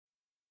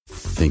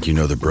Think you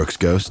know the Brooks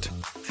Ghost?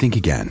 Think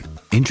again.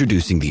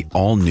 Introducing the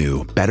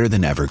all-new,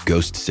 better-than-ever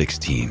Ghost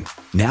 16.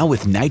 Now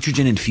with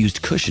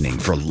nitrogen-infused cushioning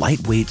for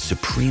lightweight,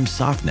 supreme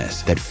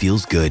softness that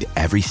feels good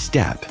every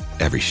step,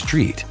 every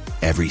street,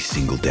 every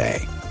single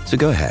day. So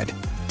go ahead,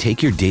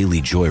 take your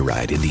daily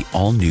joyride in the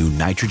all-new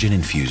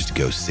nitrogen-infused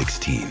Ghost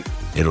 16.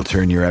 It'll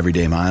turn your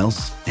everyday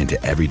miles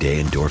into everyday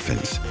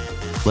endorphins.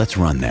 Let's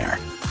run there.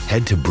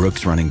 Head to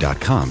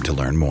brooksrunning.com to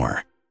learn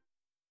more.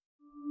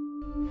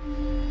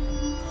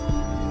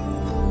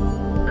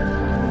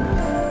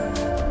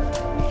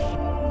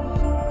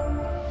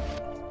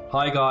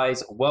 Hi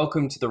guys,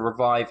 welcome to the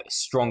Revive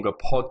Stronger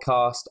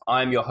podcast.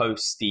 I'm your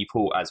host, Steve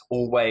Hall, as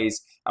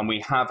always, and we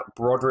have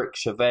Broderick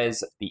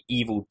Chavez, the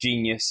evil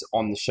genius,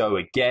 on the show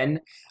again.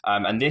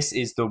 And this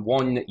is the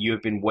one that you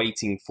have been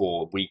waiting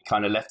for. We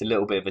kind of left a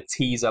little bit of a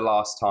teaser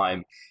last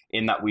time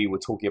in that we were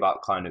talking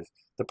about kind of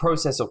the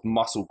process of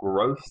muscle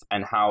growth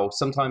and how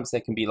sometimes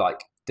there can be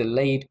like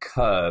delayed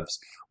curves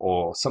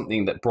or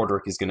something that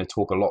Broderick is going to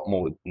talk a lot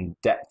more in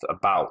depth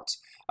about.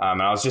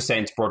 And I was just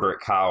saying to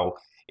Broderick how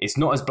it's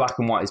not as black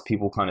and white as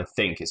people kind of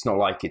think. It's not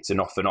like it's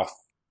an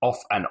on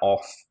and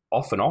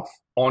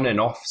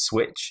off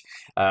switch.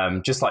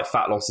 Just like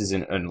fat loss is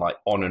and like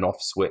on and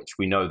off switch.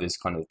 We know there's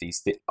kind of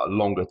these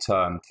longer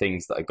term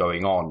things that are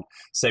going on.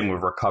 Same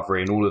with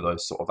recovery and all of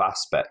those sort of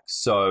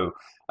aspects. So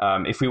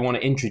if we want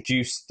to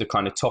introduce the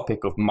kind of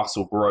topic of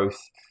muscle growth,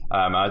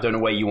 I don't know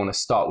where you want to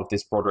start with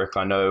this, Broderick.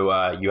 I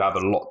know you have a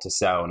lot to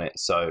say on it.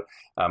 So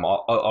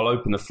I'll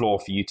open the floor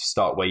for you to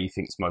start where you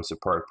think is most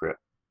appropriate.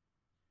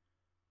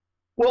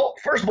 Well,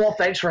 first of all,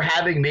 thanks for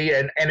having me.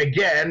 And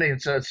again,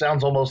 it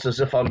sounds almost as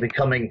if I'm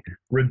becoming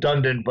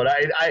redundant, but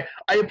I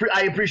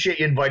appreciate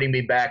you inviting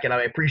me back, and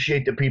I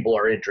appreciate that people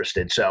are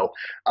interested. So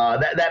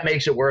that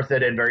makes it worth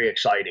it and very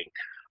exciting.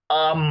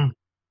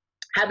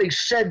 Having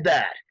said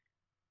that,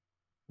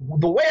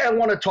 the way I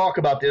want to talk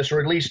about this,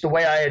 or at least the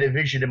way I had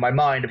envisioned in my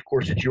mind, of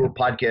course, it's your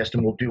podcast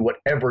and we'll do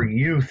whatever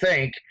you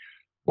think.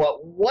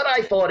 But what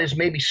I thought is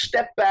maybe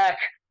step back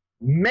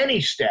many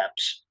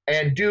steps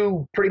and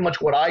do pretty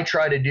much what I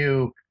try to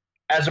do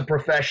as a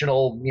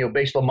professional,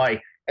 based on my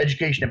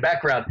education and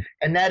background,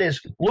 and that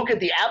is look at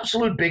the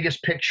absolute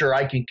biggest picture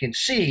I can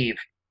conceive,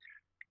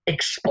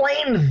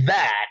 explain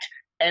that,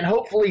 and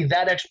hopefully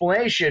that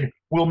explanation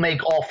will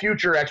make all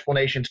future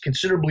explanations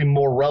considerably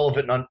more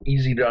relevant and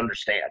easy to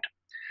understand.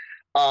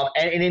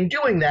 And in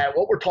doing that,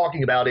 what we're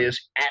talking about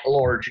is at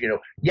large,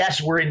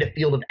 yes, we're in the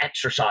field of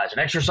exercise and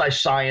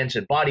exercise science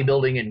and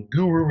bodybuilding and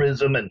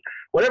guruism and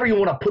whatever you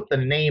want to put the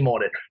name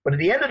on it. But at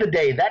the end of the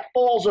day, that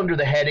falls under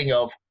the heading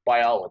of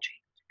biology.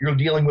 You're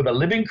dealing with a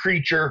living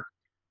creature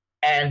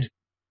and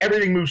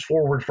everything moves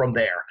forward from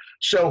there.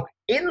 So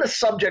in the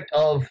subject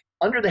of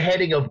under the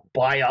heading of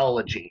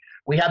biology,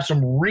 we have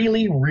some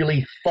really,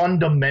 really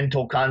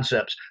fundamental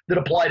concepts that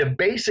apply to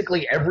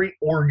basically every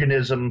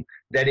organism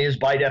that is,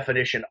 by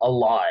definition,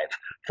 alive,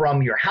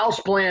 from your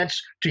houseplants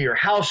to your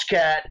house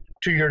cat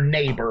to your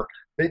neighbor.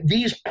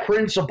 These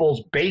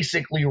principles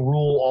basically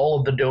rule all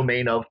of the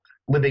domain of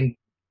living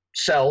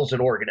cells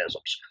and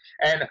organisms.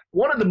 And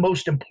one of the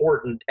most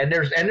important, and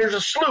there's a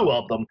slew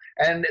of them,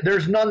 and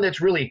there's none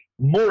that's really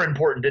more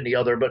important than the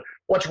other, but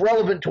what's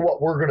relevant to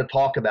what we're going to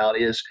talk about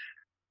is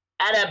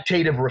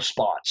adaptive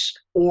response,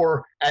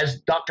 or as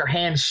Dr.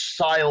 Hans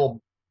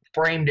Seil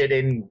framed it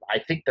in, I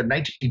think, the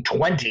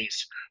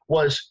 1920s,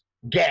 was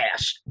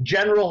GAS,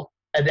 General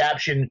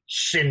Adaptation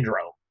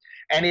Syndrome.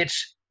 And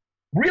it's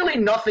really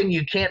nothing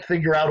you can't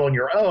figure out on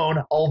your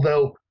own,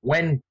 although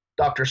when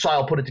Dr.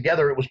 Seil put it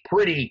together, it was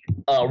pretty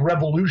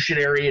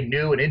revolutionary and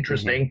new and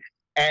interesting. Mm-hmm.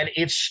 And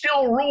it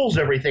still rules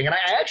everything. And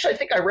I actually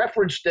think I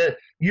referenced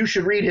you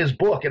should read his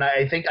book, and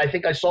I think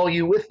I saw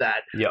you with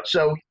that. Yep.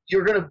 So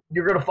you're gonna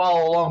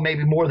follow along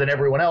maybe more than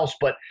everyone else.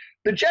 But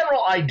the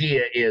general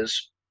idea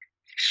is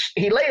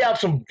he laid out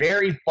some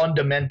very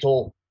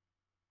fundamental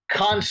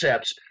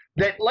concepts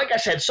that, like I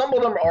said, some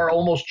of them are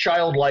almost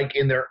childlike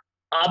in their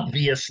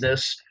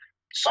obviousness,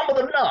 some of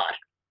them not.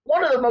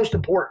 One of the most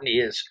important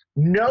is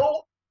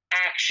no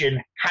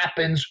action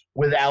happens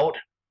without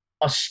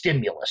a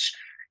stimulus.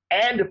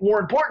 And more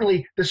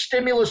importantly, the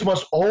stimulus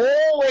must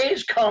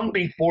always come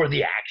before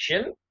the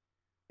action.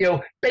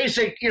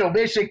 Basic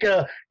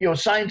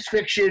science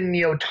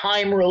fiction,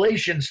 time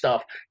relation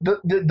stuff.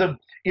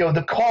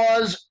 The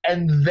cause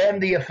and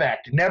then the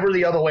effect, never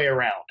the other way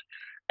around.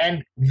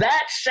 And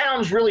that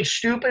sounds really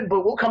stupid,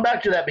 but we'll come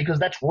back to that because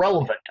that's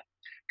relevant.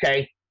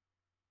 Okay.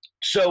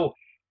 So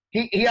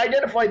he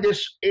identified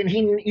this, and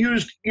he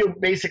used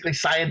basically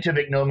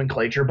scientific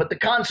nomenclature, but the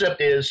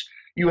concept is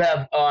you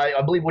have, I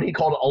believe, what he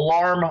called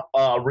alarm,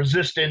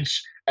 resistance,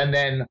 and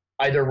then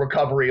either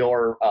recovery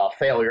or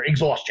failure,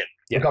 exhaustion,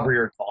 recovery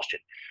or exhaustion.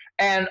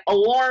 And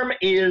alarm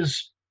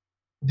is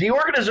the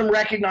organism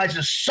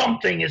recognizes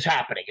something is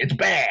happening. It's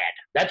bad.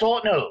 That's all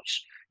it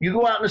knows. You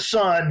go out in the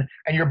sun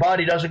and your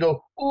body doesn't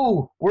go,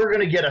 ooh, we're going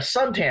to get a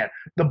suntan.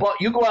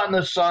 You go out in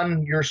the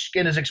sun, your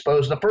skin is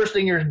exposed. The first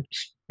thing your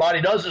body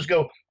does is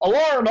go,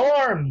 alarm,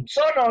 alarm,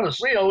 sun on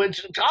us.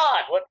 It's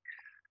hot. What?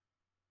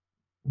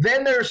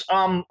 Then there's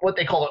what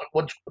they call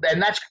it,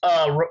 and that's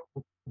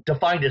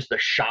defined as the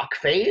shock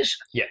phase.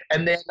 Yeah.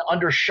 And then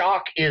under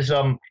shock is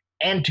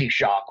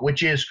anti-shock,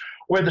 which is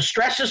where the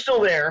stress is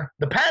still there,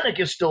 the panic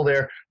is still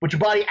there, but your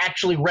body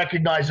actually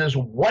recognizes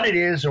what it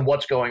is and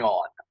what's going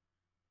on.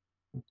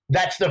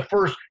 That's the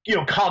first,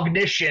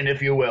 cognition,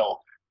 if you will,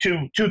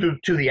 to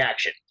the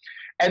action.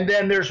 And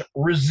then there's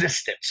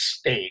resistance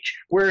stage,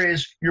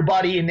 whereas your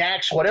body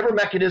enacts whatever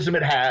mechanism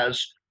it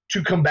has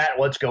to combat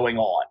what's going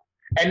on.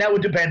 And that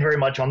would depend very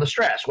much on the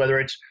stress, whether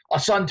it's a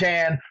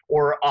suntan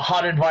or a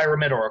hot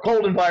environment or a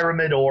cold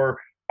environment or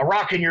a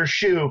rock in your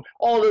shoe.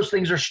 All of those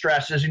things are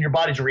stresses, and your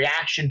body's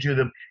reaction to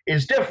them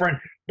is different.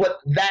 But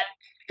that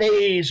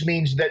phase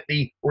means that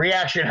the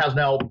reaction has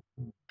now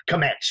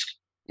commenced.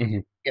 Mm-hmm.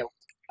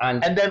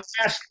 And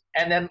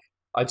then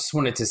I just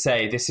wanted to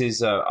say this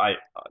is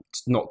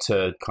not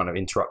to kind of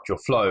interrupt your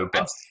flow,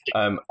 but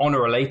on a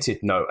related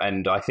note,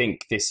 and I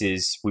think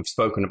we've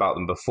spoken about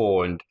them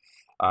before, and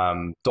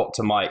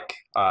Dr. Mike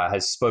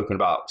has spoken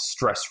about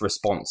stress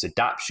response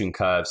adaptation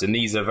curves, and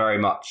these are very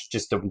much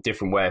just a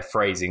different way of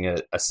phrasing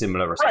a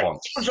similar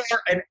response. Right. Those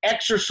are an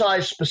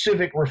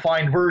exercise-specific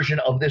refined version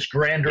of this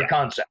grander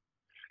concept.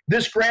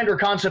 This grander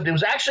concept, it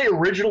was actually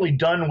originally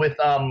done with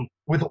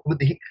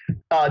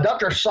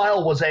Dr.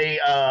 Seil was a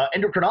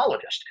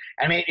endocrinologist.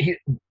 I mean,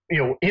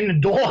 in the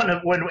dawn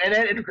of when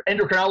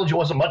endocrinology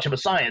wasn't much of a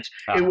science,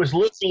 it was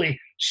literally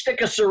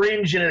stick a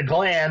syringe in a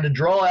gland,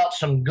 draw out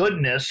some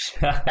goodness,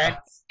 and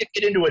stick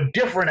it into a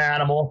different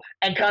animal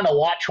and kind of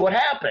watch what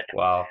happened.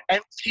 Wow. And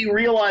what he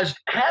realized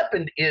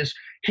happened is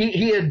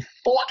he had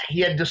thought he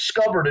had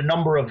discovered a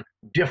number of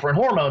different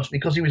hormones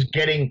because he was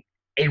getting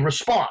a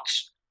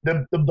response.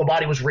 The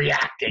body was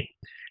reacting.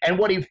 And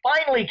what he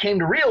finally came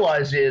to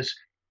realize is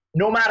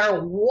no matter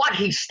what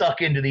he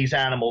stuck into these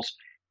animals,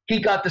 he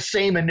got the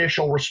same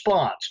initial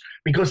response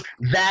because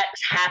that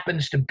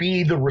happens to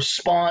be the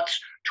response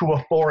to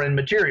a foreign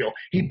material.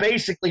 He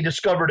basically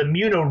discovered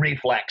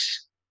immunoreflex.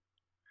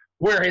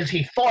 Whereas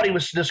he thought he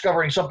was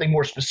discovering something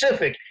more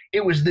specific,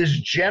 it was this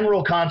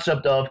general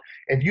concept of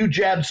if you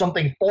jab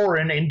something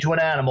foreign into an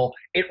animal,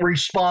 it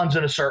responds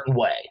in a certain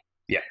way.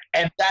 Yeah.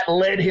 And that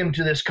led him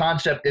to this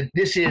concept that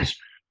this is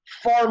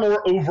far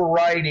more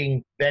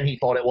overriding than he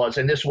thought it was.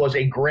 And this was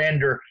a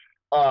grander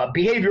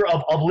behavior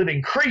of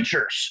living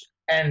creatures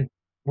and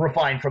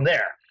refined from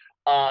there.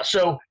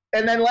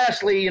 And then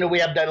lastly, we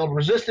have that little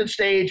resistance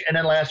stage. And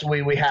then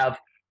lastly, we have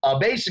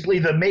basically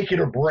the make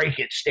it or break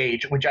it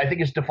stage, which I think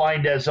is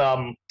defined as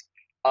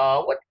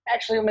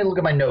actually, let me look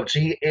at my notes.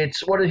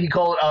 What did he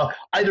call it?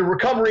 Either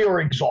recovery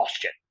or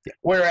exhaustion. Yeah.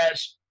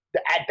 Whereas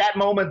at that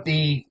moment,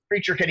 the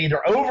creature can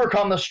either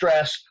overcome the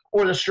stress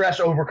or the stress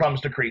overcomes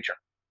the creature.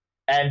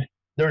 And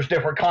there's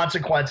different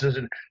consequences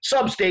and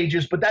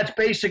sub-stages, but that's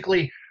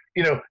basically,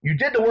 you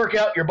did the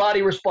workout, your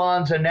body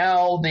responds, and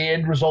now the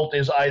end result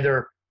is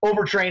either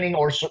overtraining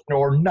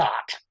or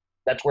not.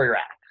 That's where you're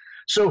at.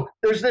 So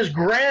there's this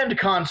grand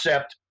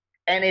concept,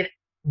 and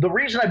the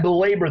reason I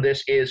belabor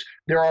this is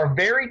there are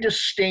very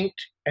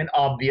distinct and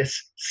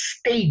obvious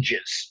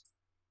stages,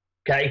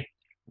 okay?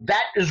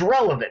 That is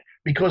relevant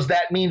because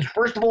that means,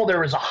 first of all,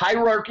 there is a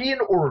hierarchy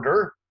and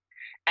order,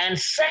 and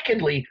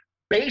secondly,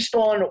 based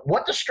on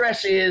what the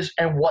stress is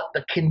and what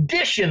the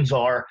conditions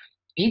are,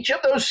 each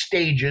of those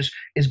stages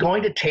is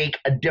going to take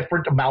a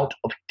different amount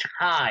of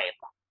time.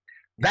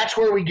 That's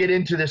where we get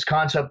into this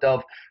concept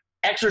of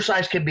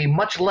exercise can be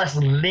much less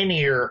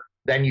linear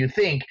than you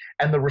think,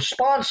 and the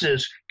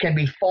responses can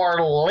be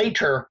far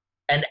later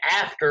and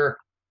after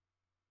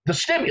the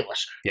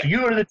stimulus. Yeah. So you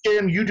go to the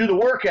gym, you do the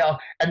workout,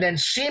 and then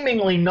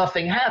seemingly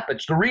nothing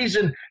happens. The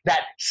reason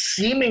that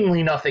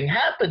seemingly nothing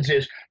happens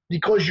is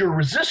because your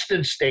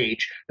resistance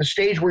stage, the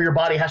stage where your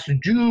body has to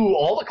do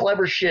all the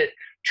clever shit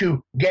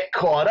to get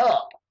caught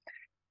up,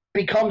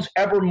 becomes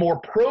ever more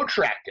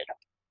protracted.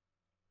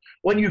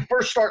 When you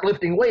first start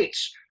lifting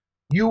weights,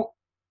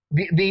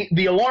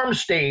 the alarm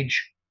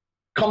stage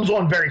comes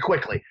on very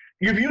quickly.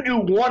 If you do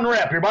one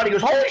rep, your body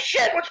goes, holy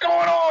shit, what's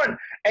going on?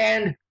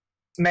 And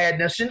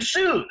madness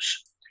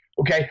ensues.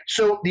 Okay,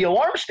 so the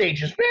alarm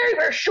stage is very,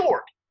 very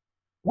short,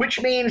 which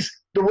means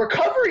the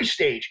recovery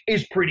stage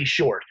is pretty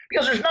short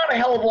because there's not a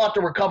hell of a lot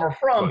to recover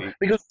from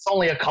because it's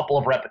only a couple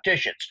of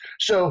repetitions.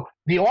 So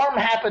the alarm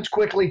happens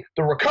quickly,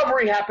 the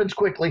recovery happens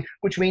quickly,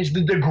 which means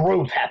the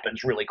growth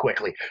happens really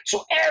quickly.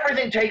 So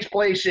everything takes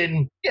place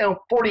in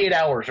 48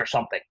 hours or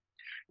something.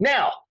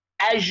 Now,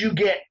 as you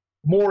get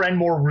more and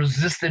more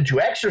resistant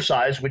to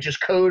exercise, which is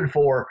code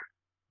for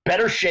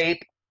better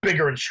shape,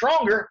 bigger and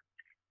stronger,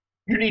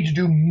 you need to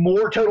do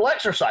more total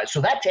exercise.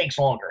 So that takes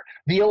longer.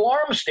 The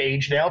alarm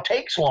stage now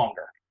takes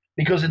longer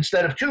because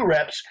instead of 2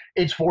 reps,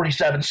 it's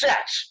 47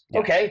 sets. Yeah.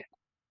 Okay.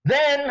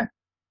 Then,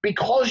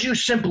 because you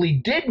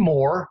simply did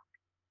more,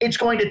 it's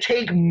going to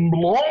take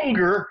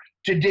longer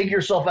to dig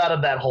yourself out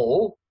of that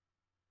hole.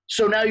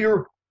 So now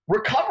your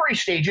recovery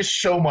stage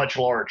is so much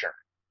larger.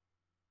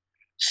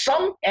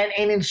 And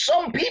in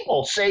some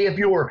people, say if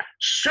you're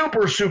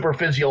super, super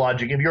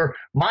physiologic, if you're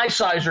my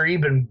size or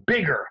even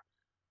bigger,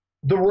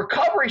 the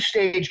recovery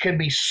stage can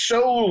be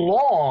so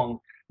long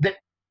that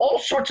all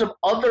sorts of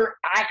other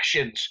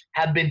actions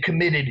have been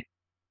committed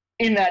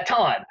in that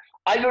time.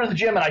 I go to the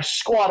gym and I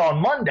squat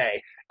on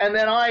Monday, and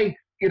then I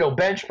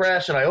bench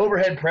press and I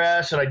overhead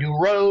press and I do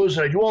rows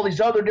and I do all these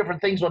other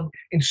different things on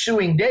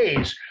ensuing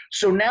days.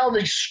 So now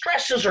the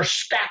stresses are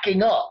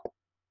stacking up,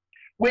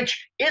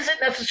 which isn't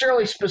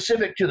necessarily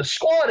specific to the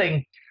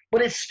squatting,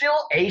 but it's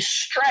still a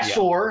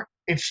stressor. Yeah.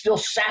 It's still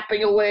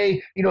sapping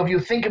away. If you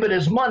think of it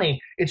as money,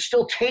 it's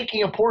still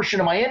taking a portion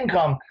of my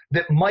income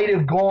that might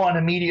have gone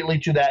immediately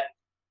to that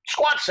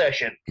squat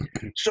session.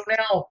 So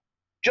now,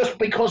 just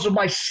because of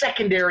my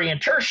secondary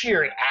and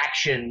tertiary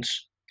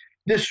actions,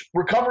 this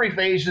recovery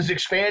phase is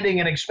expanding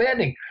and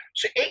expanding.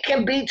 So it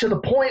can be to the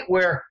point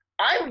where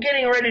I'm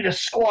getting ready to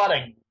squat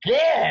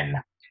again,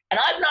 and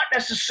I've not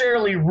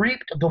necessarily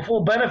reaped the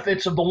full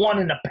benefits of the one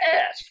in the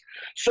past.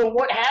 So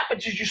what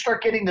happens is you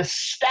start getting the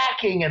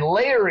stacking and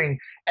layering,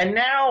 and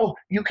now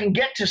you can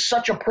get to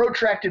such a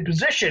protracted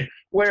position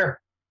where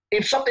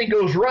if something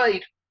goes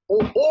right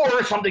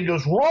or something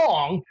goes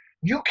wrong,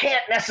 you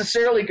can't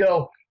necessarily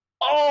go,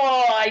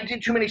 oh, I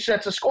did too many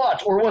sets of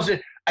squats, or was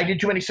it I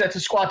did too many sets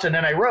of squats and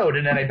then I rowed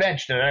and then I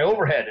benched and then I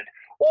overheaded,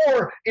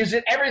 or is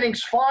it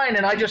everything's fine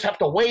and I just have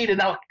to wait and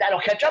that'll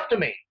catch up to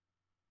me?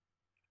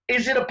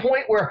 Is it a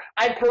point where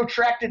I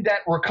protracted that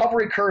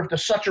recovery curve to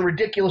such a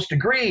ridiculous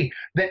degree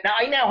that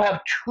I now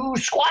have 2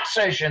 squat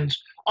sessions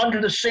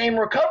under the same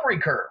recovery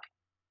curve?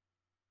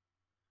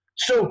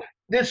 So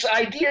this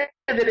idea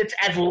that it's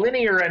as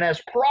linear and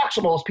as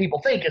proximal as people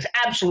think is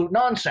absolute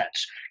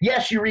nonsense.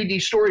 Yes, you read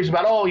these stories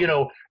about,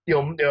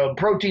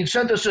 protein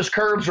synthesis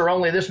curves are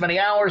only this many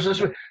hours.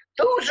 Those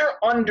are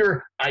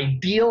under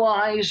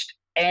idealized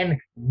and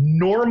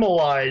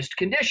normalized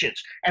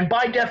conditions. And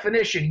by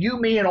definition, you,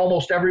 me, and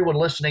almost everyone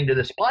listening to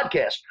this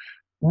podcast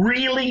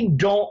really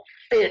don't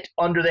fit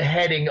under the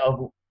heading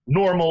of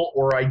normal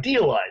or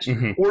idealized.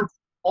 Mm-hmm. We're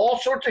all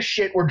sorts of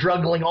shit. We're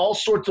juggling all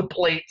sorts of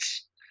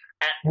plates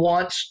at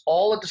once,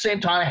 all at the same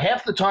time,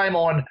 half the time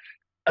on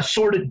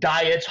assorted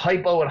diets,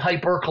 hypo and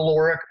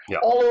hypercaloric,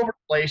 all over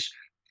the place.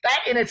 That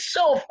in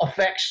itself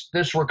affects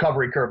this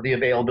recovery curve, the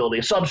availability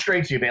of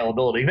substrates, the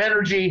availability of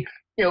energy,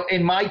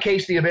 in my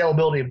case, the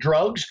availability of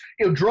drugs.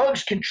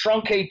 Drugs can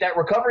truncate that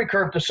recovery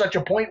curve to such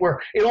a point where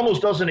it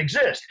almost doesn't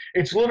exist.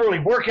 It's literally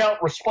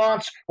workout,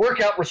 response,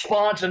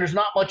 and there's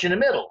not much in the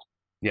middle.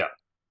 Yeah.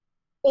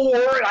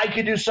 Or I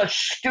could do such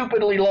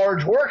stupidly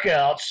large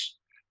workouts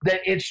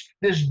that it's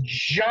this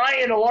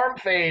giant alarm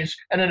phase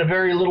and then a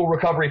very little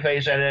recovery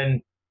phase and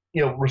then,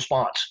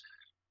 response.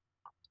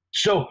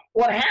 So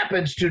what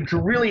happens to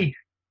really,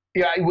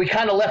 we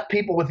kind of left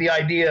people with the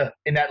idea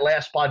in that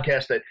last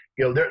podcast that,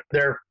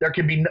 there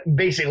can be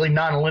basically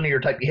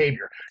nonlinear type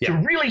behavior. Yeah.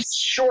 To really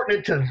shorten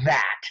it to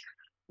that,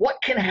 what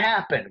can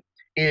happen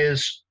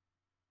is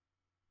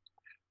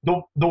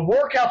the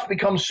workouts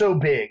become so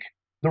big,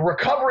 the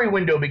recovery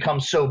window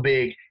becomes so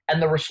big,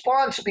 and the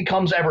response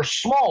becomes ever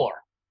smaller.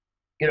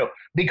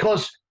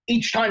 Because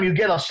each time you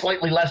get a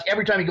slightly less,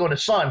 every time you go in the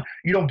sun,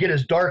 you don't get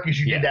as dark as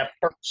you did that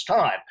first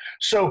time.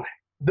 So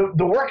the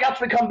workouts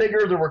become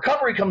bigger, the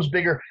recovery becomes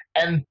bigger,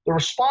 and the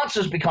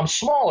responses become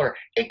smaller.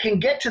 It can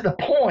get to the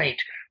point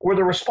where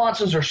the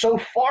responses are so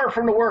far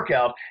from the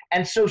workout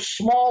and so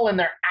small in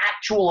their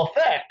actual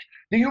effect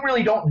that you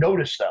really don't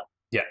notice them.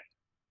 Yeah.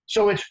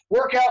 So it's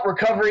workout,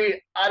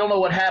 recovery, I don't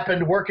know what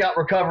happened, workout,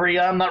 recovery,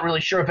 I'm not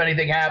really sure if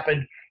anything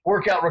happened,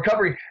 workout,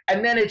 recovery,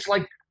 and then it's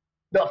like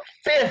the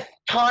 5th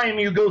time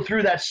you go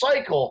through that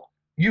cycle,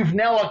 you've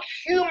now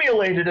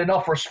accumulated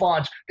enough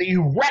response that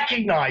you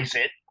recognize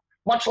it,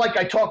 much like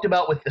I talked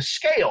about with the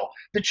scale.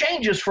 The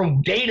changes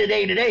from day to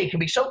day to day can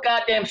be so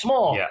goddamn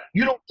small,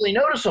 you don't really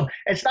notice them.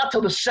 It's not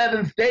till the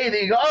 7th day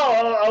that you go,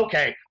 oh,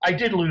 okay, I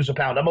did lose a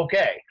pound, I'm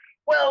okay.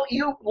 Well,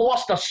 you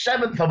lost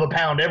 1/7 of a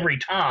pound every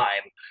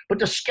time, but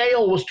the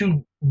scale was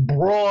too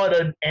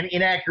broad and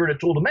inaccurate a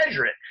tool to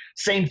measure it.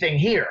 Same thing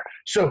here.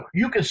 So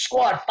you can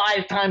squat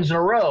 5 times in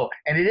a row,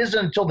 and it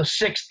isn't until the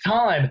 6th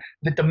time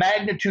that the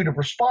magnitude of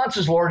response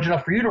is large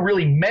enough for you to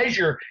really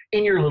measure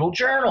in your little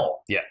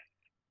journal. Yeah.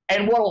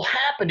 And what will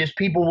happen is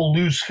people will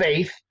lose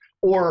faith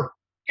or,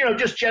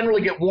 just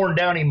generally get worn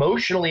down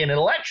emotionally and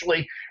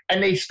intellectually,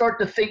 and they start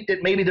to think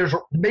that maybe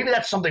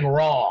that's something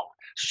wrong.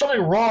 There's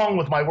something wrong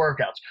with my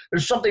workouts.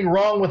 There's something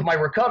wrong with my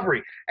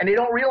recovery. And they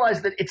don't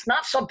realize that it's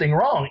not something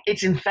wrong.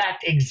 It's, in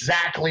fact,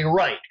 exactly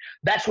right.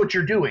 That's what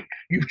you're doing.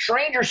 You've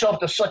trained yourself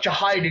to such a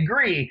high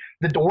degree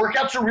that the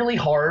workouts are really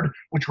hard,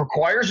 which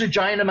requires a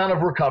giant amount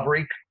of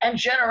recovery and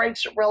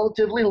generates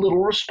relatively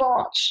little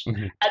response.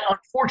 Mm-hmm. And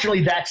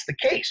unfortunately, that's the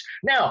case.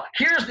 Now,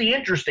 here's the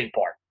interesting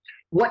part.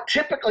 What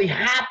typically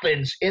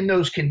happens in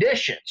those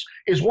conditions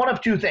is one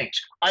of 2 things.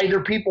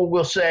 Either people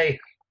will say,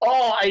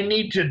 oh, I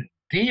need to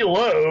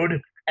deload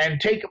and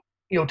take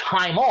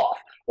time off.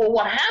 Well,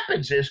 what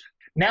happens is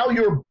now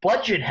your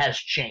budget has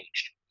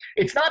changed.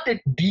 It's not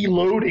that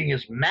deloading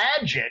is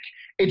magic.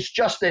 It's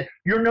just that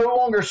you're no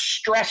longer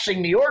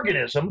stressing the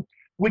organism,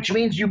 which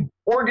means your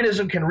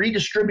organism can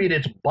redistribute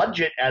its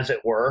budget, as it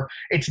were.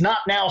 It's not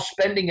now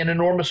spending an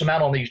enormous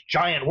amount on these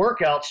giant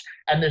workouts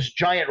and this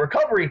giant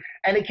recovery,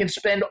 and it can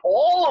spend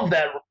all of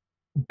that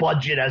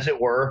budget, as it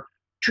were,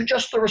 to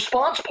just the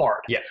response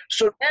part. Yeah.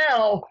 So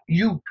now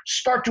you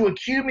start to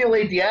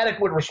accumulate the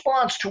adequate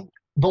response to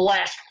the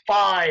last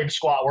 5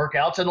 squat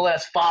workouts and the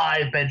last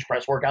 5 bench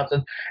press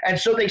workouts. And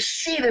so they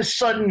see this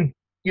sudden,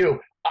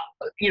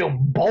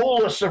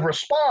 bolus of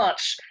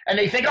response, and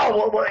they think,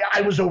 oh, well,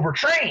 I was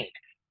overtrained.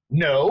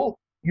 No,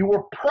 you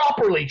were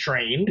properly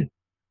trained,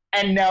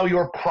 and now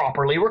you're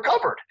properly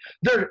recovered.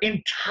 They're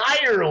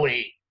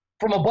entirely,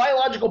 from a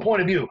biological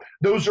point of view,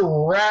 those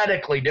are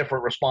radically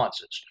different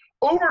responses.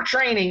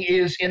 Overtraining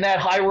is in that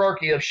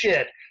hierarchy of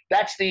shit.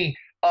 That's the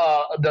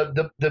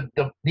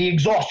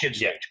exhaustion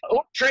stage. Yeah.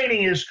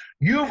 Overtraining is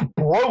you've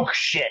broke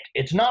shit.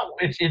 It's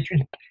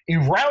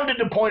you've rounded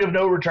to point of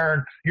no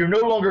return. You're no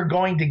longer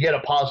going to get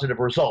a positive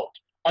result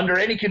under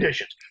any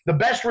conditions. The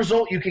best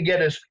result you can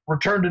get is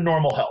return to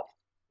normal health.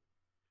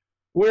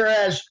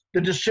 Whereas the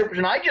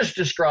description I just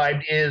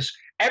described is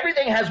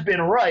everything has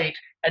been right,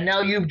 and now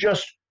you've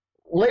just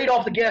laid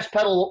off the gas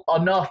pedal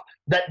enough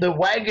that the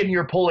wagon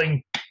you're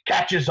pulling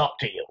catches up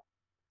to you.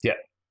 Yeah.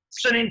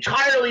 It's an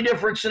entirely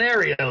different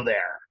scenario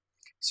there.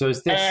 So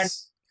is that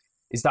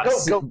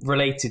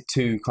related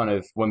to kind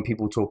of when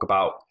people talk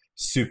about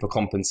super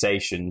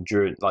compensation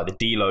during like the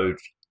deload,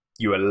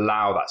 you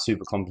allow that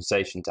super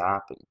compensation to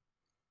happen?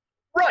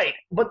 Right.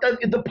 But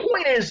the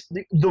point is,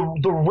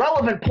 the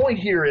relevant point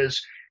here is,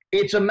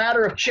 it's a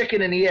matter of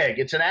chicken and the egg.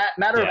 It's a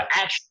matter of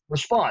action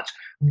response.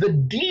 The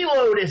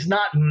deload is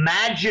not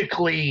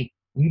magically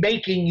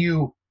making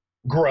you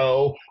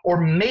grow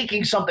or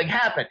making something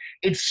happen.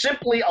 It's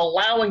simply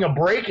allowing a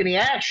break in the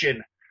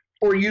action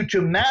for you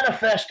to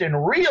manifest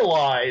and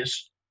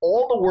realize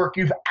all the work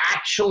you've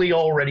actually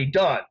already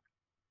done.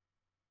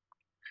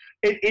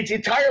 It's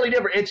entirely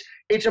different.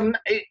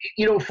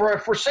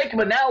 For sake of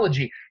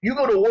analogy, you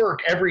go to work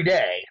every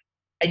day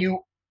and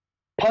you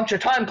punch a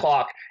time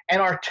clock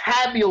and are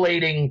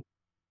tabulating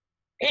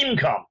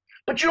income,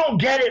 but you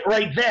don't get it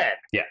right then.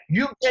 Yeah.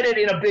 You get it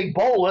in a big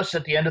bolus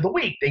at the end of the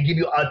week. They give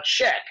you a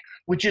check,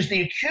 which is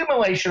the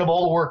accumulation of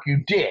all the work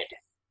you did.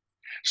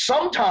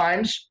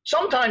 Sometimes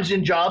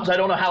in jobs, I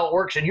don't know how it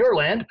works in your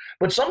land,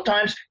 but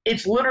sometimes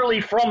it's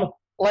literally from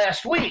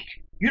last week.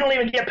 You don't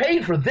even get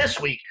paid for this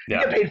week. You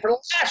get paid for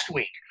last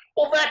week.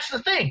 Well, that's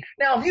the thing.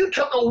 Now, if you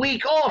took a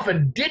week off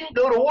and didn't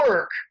go to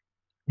work,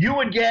 you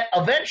would get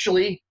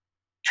eventually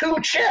 2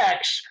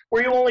 checks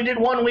where you only did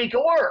 1 week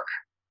of work.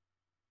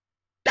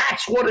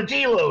 That's what a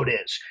deload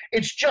is.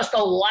 It's just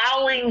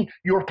allowing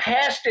your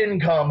past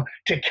income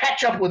to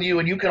catch up with you,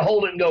 and you can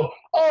hold it and go,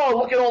 oh,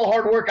 look at all the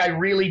hard work I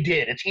really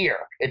did. It's here.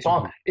 It's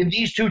on in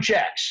these 2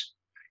 checks.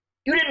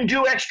 You didn't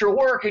do extra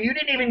work, and you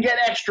didn't even get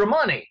extra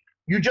money.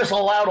 You just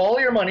allowed all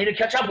your money to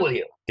catch up with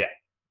you. Yeah.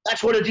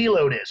 That's what a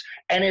deload is.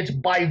 And it's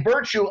by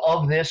virtue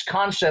of this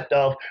concept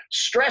of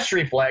stress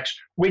reflex,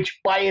 which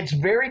by its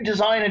very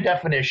design and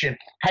definition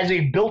has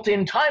a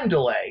built-in time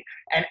delay.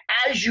 And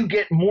as you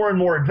get more and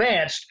more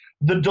advanced,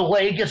 the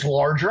delay gets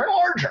larger and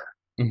larger.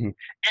 Mm-hmm.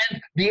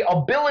 And the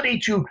ability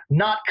to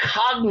not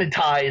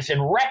cognitize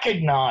and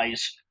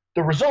recognize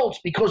the results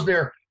because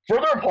they're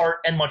further apart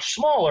and much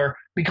smaller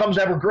becomes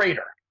ever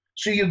greater.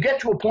 So you get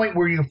to a point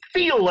where you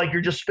feel like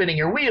you're just spinning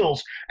your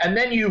wheels, and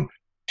then you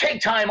take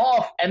time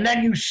off, and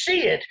then you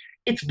see it.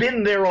 It's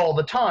been there all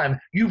the time.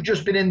 You've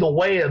just been in the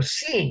way of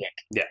seeing it.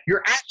 Yeah.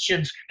 Your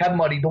actions have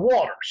muddied the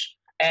waters.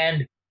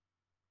 And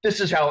this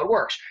is how it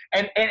works.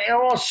 And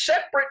on a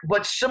separate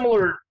but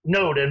similar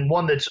note, and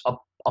one that's a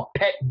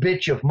pet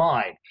bitch of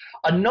mine,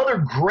 another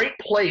great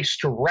place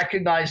to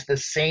recognize the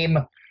same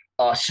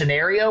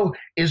scenario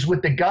is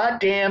with the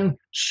goddamn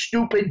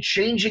stupid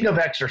changing of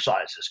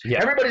exercises. Yeah.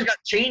 Everybody's got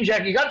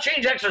you got to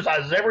change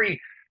exercises every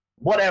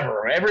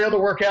other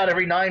workout,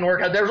 every 9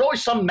 workout. There's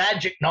always some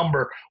magic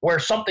number where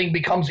something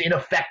becomes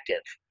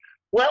ineffective.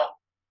 Well,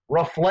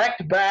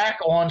 reflect back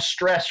on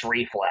stress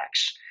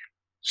reflex.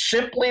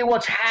 Simply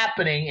what's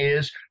happening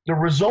is the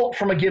result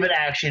from a given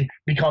action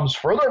becomes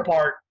further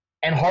apart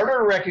and harder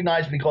to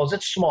recognize because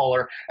it's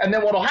smaller. And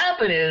then what will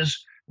happen is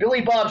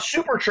Billy Bob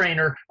Super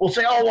Trainer will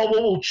say, oh, well,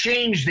 we'll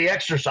change the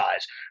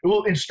exercise.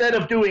 Instead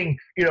of doing,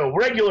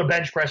 regular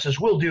bench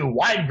presses, we'll do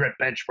wide grip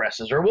bench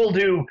presses, or we'll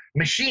do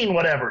machine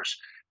whatevers.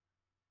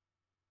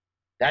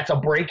 That's a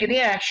break in the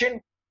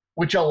action,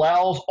 which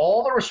allows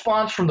all the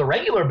response from the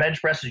regular bench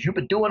presses you've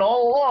been doing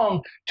all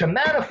along to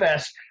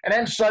manifest, and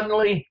then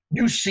suddenly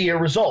you see a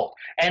result.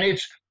 And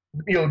it's,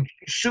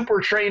 Super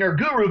Trainer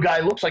Guru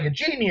guy looks like a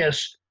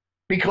genius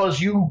because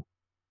you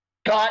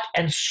got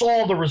and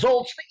saw the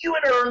results that you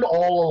had earned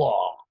all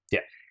along.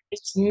 Yeah.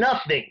 It's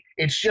nothing.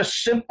 It's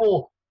just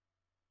simple,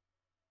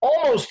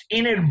 almost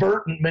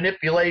inadvertent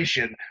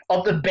manipulation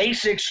of the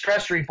basic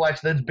stress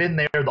reflex that's been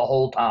there the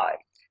whole time.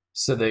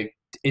 So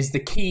is the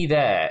key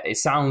there, it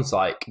sounds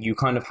like you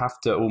kind of have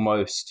to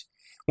almost,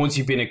 once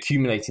you've been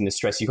accumulating the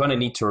stress, you kind of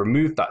need to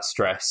remove that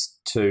stress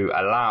to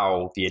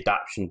allow the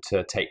adaptation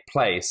to take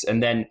place.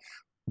 And then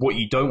what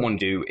you don't want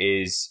to do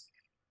is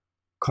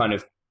kind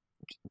of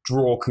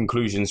draw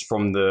conclusions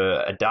from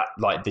the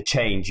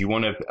change. You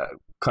want to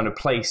kind of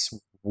place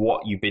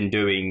what you've been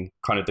doing,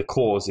 kind of the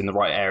cause in the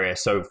right area.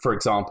 So, for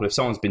example, if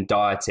someone's been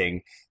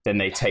dieting, then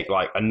they take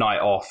like a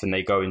night off and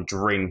they go and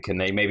drink and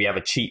they maybe have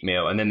a cheat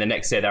meal, and then the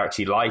next day they're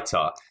actually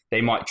lighter.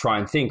 They might try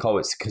and think, oh,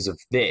 it's because of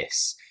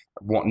this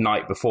what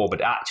night before,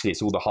 but actually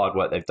it's all the hard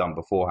work they've done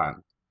beforehand.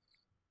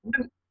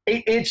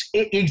 It's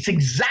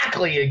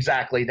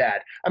exactly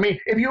that. I mean,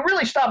 if you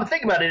really stop and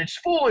think about it, it's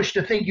foolish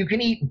to think you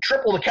can eat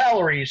triple the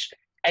calories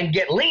and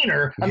get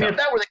leaner. I mean, if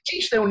that were the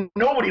case, then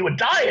nobody would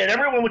diet.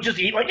 Everyone would just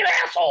eat like an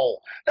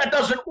asshole. That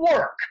doesn't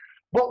work.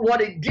 But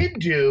what it did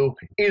do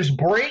is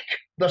break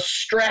the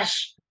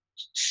stress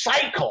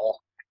cycle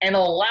and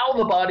allow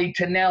the body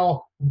to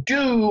now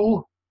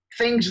do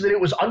things that it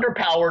was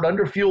underpowered,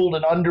 underfueled,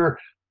 and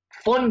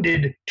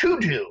underfunded to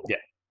do. Yeah.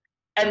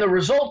 And the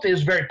result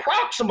is very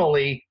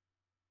proximally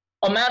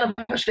a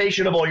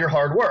manifestation of all your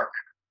hard work.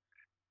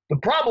 The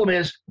problem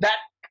is that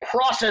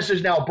process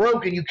is now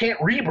broken. You can't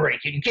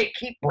re-break it. You can't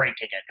keep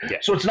breaking it. Yeah.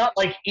 So it's not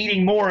like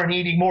eating more and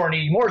eating more and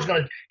eating more is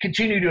going to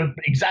continue to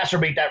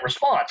exacerbate that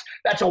response.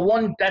 That's a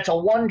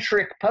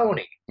one-trick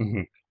pony.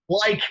 Mm-hmm.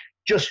 Like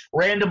just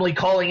randomly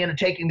calling in and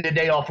taking the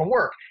day off from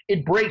work.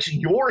 It breaks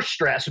your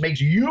stress. It makes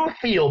you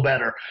feel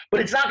better, but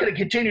it's not going to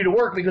continue to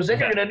work because then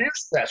you're going to new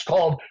stress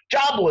called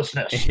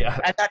joblessness. Yeah.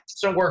 And that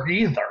doesn't work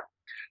either.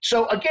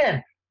 So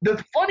again,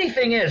 the funny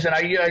thing is, and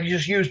I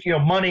just used,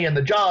 money and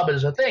the job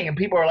as a thing, and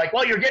people are like,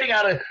 well, you're getting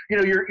out of,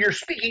 you're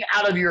speaking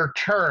out of your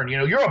turn.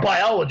 You're a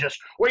biologist.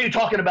 What are you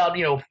talking about,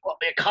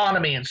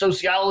 economy and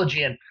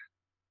sociology? And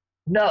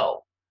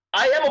no,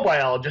 I am a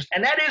biologist,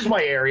 and that is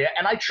my area,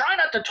 and I try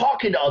not to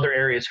talk into other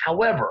areas.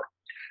 However,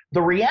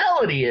 the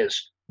reality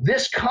is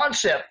this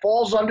concept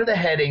falls under the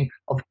heading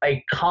of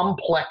a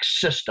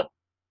complex system.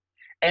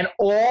 And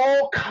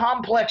all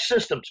complex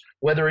systems,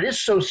 whether it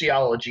is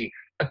sociology,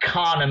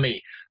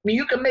 economy, I mean,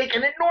 you can make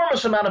an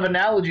enormous amount of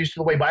analogies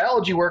to the way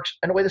biology works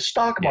and the way the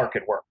stock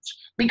market works,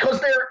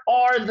 because there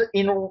are,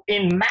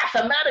 in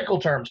mathematical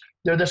terms,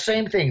 they're the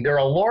same thing. They're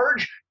a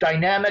large,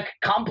 dynamic,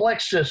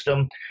 complex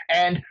system,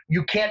 and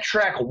you can't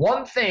track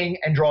one thing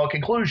and draw a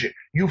conclusion.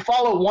 You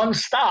follow one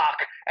stock,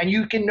 and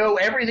you can know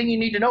everything you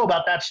need to know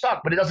about that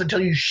stock, but it doesn't tell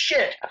you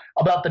shit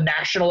about the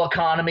national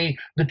economy,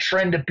 the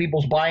trend of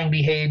people's buying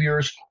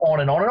behaviors,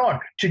 on and on and on.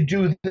 To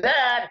do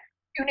that,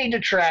 you need to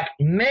track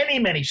many,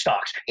 many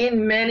stocks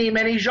in many,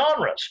 many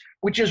genres,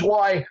 which is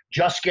why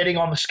just getting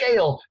on the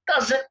scale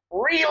doesn't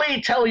really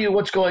tell you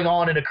what's going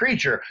on in a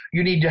creature.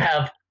 You need to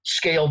have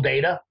scale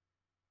data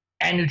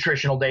and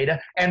nutritional data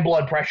and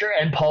blood pressure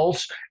and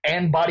pulse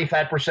and body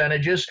fat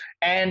percentages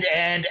and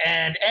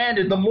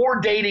the more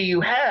data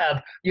you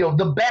have,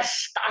 the best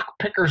stock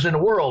pickers in the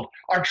world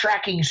are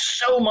tracking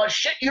so much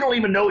shit you don't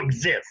even know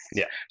exists.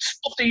 Yeah.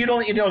 Stuff that you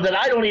don't, that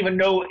I don't even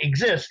know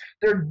exists.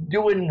 They're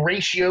doing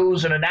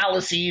ratios and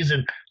analyses,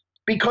 and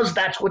because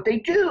that's what they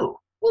do.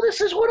 Well, this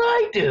is what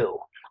I do.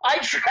 I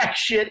track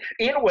shit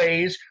in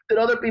ways that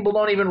other people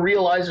don't even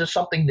realize is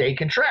something they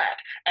can track.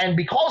 And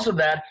because of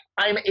that,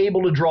 I'm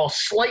able to draw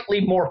slightly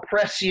more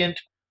prescient,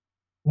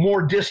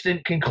 more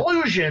distant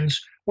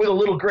conclusions with a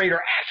little greater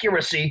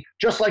accuracy,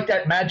 just like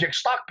that magic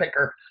stock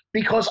picker,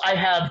 because I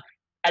have,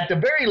 at the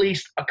very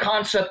least, a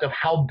concept of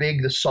how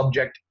big the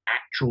subject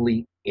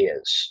actually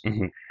is.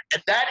 Mm-hmm.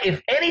 And that,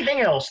 if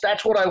anything else,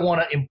 that's what I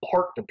want to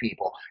impart to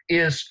people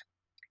is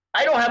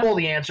I don't have all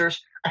the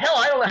answers. Hell,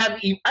 I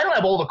don't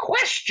have all the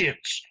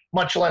questions,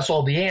 much less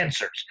all the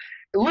answers.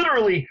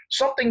 Literally,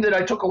 something that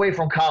I took away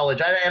from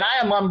college,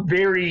 I'm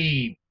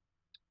very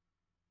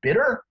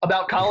bitter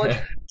about college.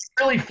 I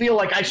really feel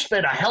like I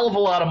spent a hell of a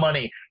lot of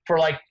money for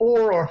like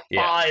 4 or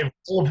 5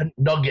 relevant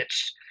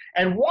nuggets.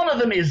 And one of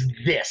them is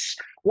this.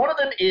 One of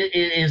them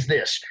is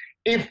this.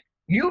 If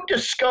you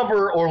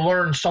discover or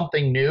learn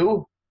something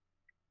new,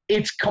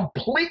 it's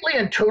completely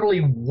and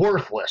totally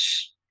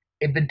worthless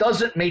if it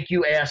doesn't make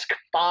you ask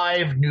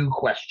 5 new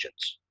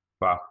questions.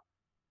 Wow.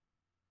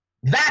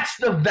 That's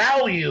the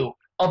value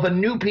of a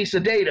new piece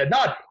of data.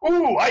 Not,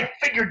 ooh, I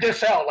figured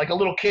this out, like a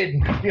little kid,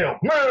 no,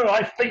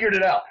 I figured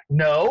it out.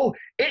 No,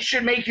 it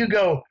should make you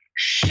go,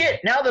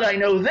 shit, now that I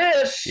know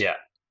this,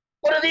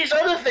 what are these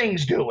other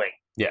things doing?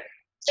 Yeah.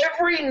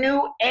 Every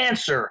new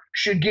answer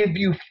should give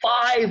you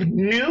 5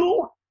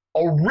 new,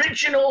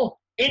 original,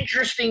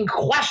 interesting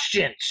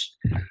questions.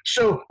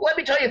 So let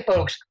me tell you,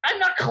 folks, I'm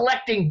not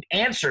collecting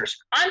answers.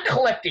 I'm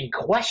collecting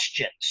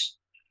questions.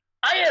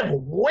 I have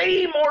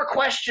way more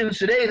questions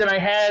today than I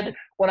had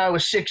when I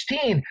was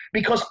 16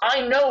 because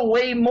I know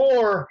way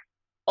more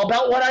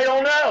about what I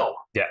don't know.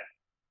 Yeah.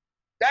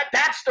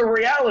 That's the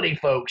reality,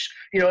 folks.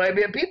 I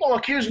mean, people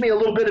accuse me a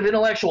little bit of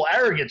intellectual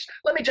arrogance.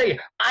 Let me tell you,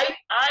 I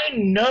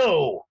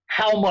know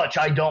how much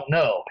I don't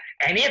know,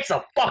 and it's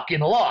a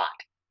fucking lot.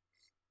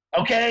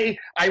 Okay?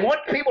 I want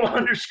people to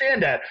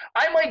understand that.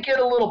 I might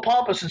get a little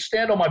pompous and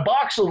stand on my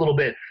box a little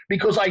bit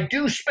because I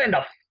do spend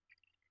a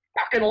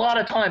fucking lot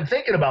of time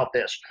thinking about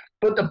this.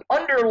 But the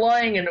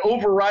underlying and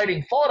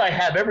overriding thought I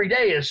have every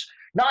day is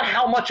not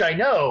how much I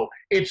know.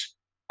 It's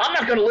I'm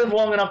not going to live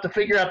long enough to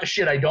figure out the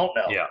shit I don't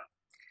know. Yeah.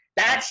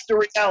 That's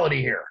the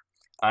reality here.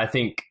 I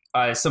think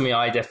something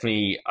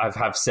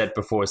I've said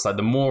before. It's like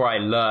the more I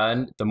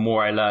learn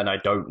I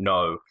don't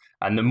know,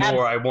 and the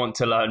more I want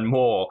to learn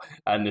more.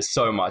 And there's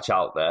so much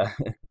out there.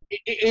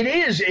 It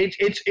is.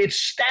 It's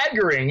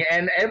staggering,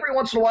 and every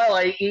once in a while,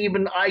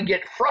 I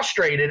get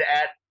frustrated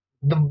at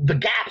the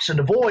gaps and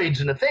the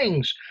voids and the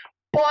things.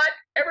 But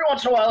every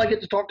once in a while, I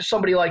get to talk to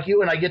somebody like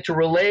you, and I get to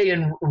relay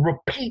and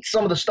repeat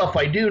some of the stuff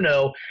I do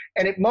know,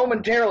 and it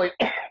momentarily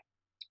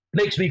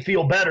makes me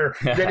feel better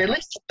that at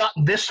least I've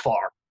gotten this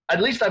far.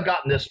 At least I've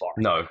gotten this far.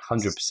 No,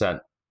 100%.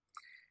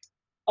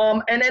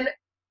 And then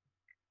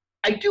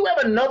I do have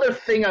another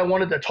thing I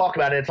wanted to talk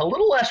about. It's a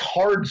little less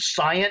hard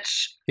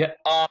science. Yeah.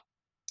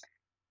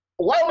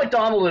 Lyle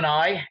McDonald and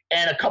I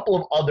and a couple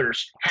of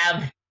others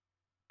have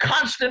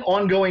constant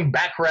ongoing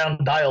background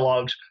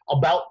dialogues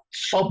about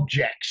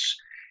subjects.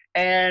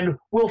 And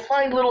we'll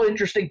find little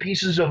interesting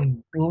pieces of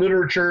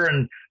literature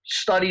and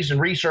studies and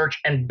research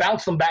and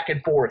bounce them back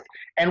and forth.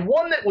 And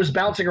one that was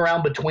bouncing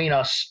around between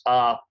us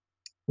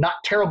not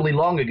terribly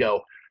long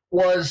ago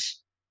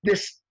was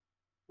this.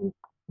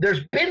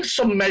 There's been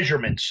some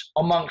measurements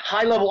among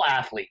high-level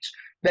athletes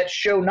that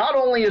show not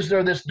only is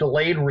there this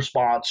delayed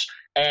response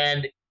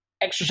and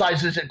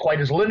exercise isn't quite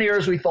as linear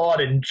as we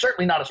thought and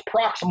certainly not as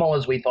proximal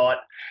as we thought,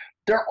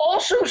 there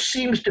also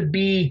seems to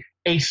be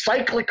a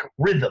cyclic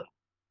rhythm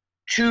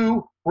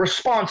to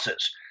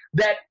responses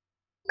that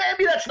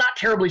maybe that's not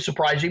terribly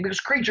surprising because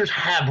creatures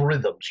have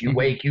rhythms. You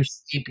wake, you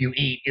sleep, you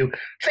eat,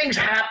 things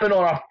happen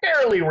on a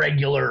fairly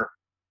regular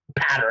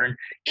pattern.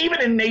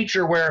 Even in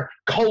nature where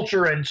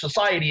culture and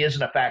society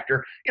isn't a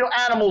factor,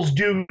 animals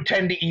do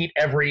tend to eat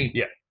every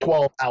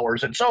 12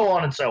 hours and so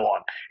on and so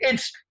on.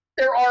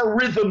 There are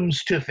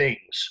rhythms to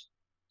things.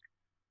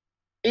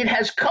 It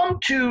has come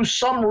to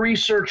some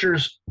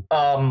researchers'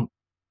 a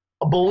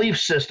belief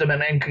system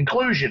and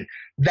conclusion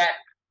that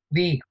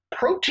the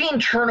protein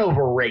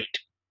turnover rate,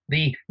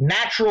 the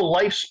natural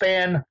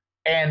lifespan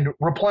and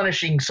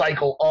replenishing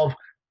cycle of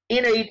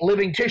innate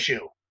living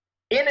tissue,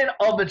 in and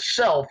of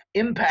itself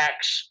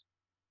impacts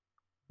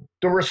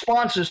the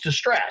responses to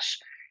stress.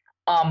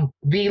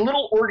 The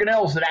little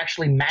organelles that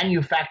actually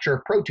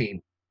manufacture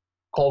protein,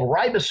 called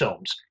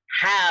ribosomes,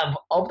 have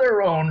of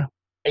their own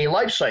a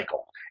life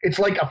cycle. It's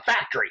like a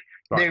factory.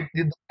 Right.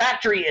 The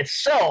factory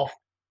itself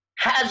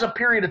has a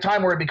period of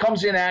time where it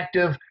becomes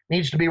inactive,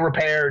 needs to be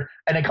repaired,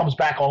 and it comes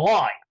back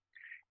online.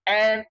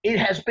 And it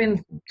has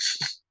been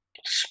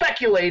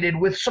speculated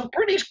with some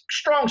pretty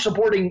strong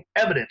supporting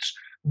evidence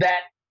that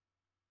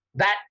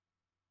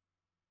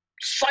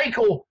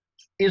cycle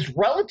is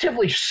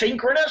relatively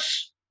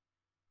synchronous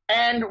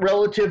and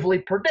relatively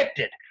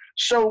predicted.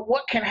 So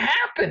what can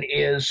happen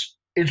is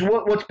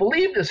what's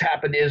believed has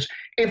happened is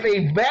if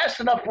a vast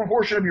enough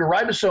proportion of your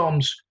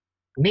ribosomes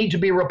need to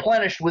be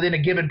replenished within a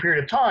given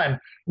period of time,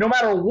 no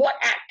matter what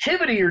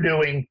activity you're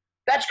doing,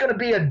 that's going to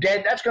be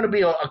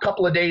a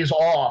couple of days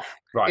off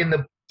in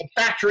the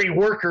factory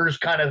workers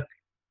kind of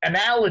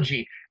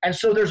analogy. And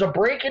so there's a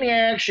break in the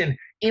action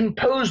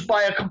imposed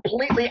by a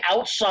completely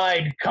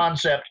outside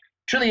concept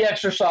to the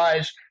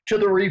exercise, to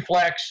the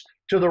reflex,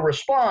 to the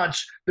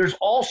response. There's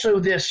also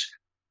this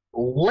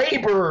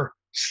labor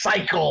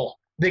cycle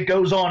that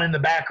goes on in the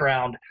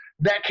background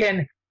that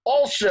can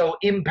also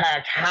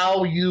impact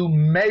how you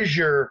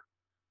measure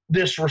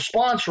this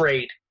response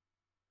rate.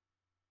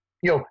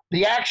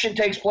 The action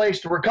takes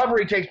place, the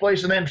recovery takes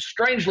place, and then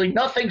strangely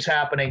nothing's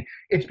happening.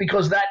 It's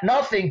because that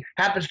nothing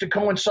happens to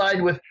coincide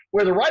with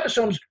where the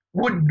ribosomes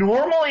would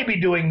normally be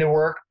doing their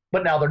work,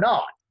 but now they're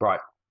not.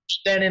 Right.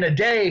 Then in a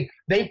day,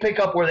 they pick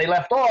up where they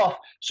left off,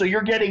 so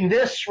you're getting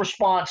this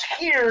response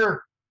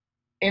here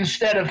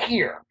instead of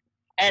here.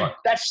 And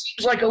that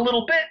seems like a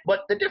little bit,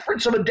 but the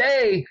difference of a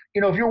day,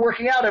 if you're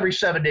working out every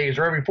 7 days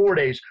or every 4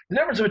 days, the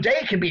difference of a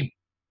day can be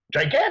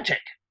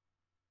gigantic.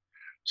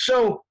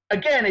 So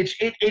again,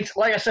 it's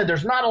like I said,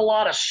 there's not a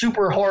lot of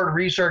super hard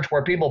research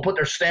where people put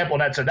their stamp on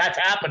that and say that's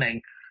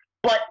happening,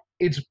 but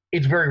it's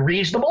very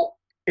reasonable,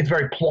 it's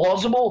very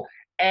plausible,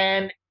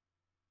 and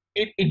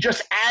it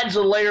just adds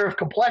a layer of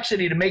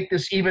complexity to make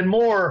this even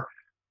more.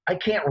 I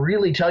can't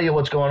really tell you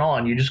what's going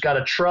on. You just got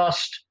to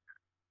trust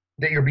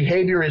that your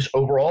behavior is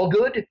overall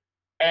good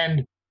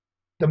and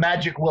the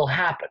magic will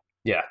happen.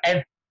 Yeah.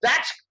 And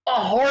that's a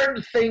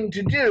hard thing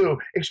to do,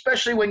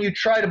 especially when you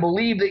try to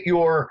believe that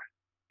you're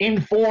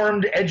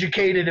informed,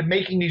 educated, and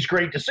making these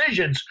great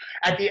decisions.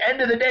 At the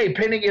end of the day,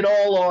 pinning it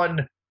all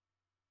on,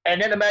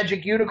 and then a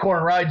magic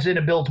unicorn rides in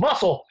and builds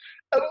muscle.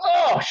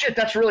 Oh, shit,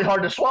 that's really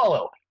hard to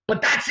swallow.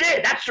 But that's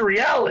it. That's the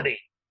reality.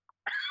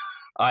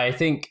 I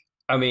think,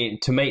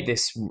 to make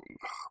this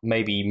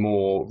maybe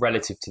more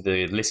relative to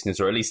the listeners,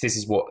 or at least this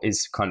is what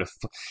is kind of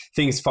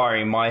things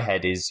firing in my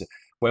head, is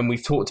when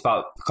we've talked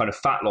about kind of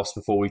fat loss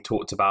before, we've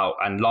talked about,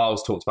 and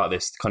Lyle's talked about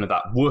this, kind of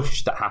that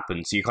whoosh that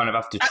happens. So you kind of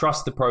have to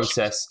trust the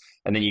process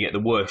and then you get the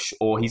whoosh.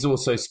 Or he's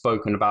also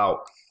spoken about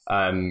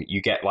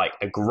you get like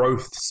a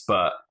growth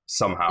spurt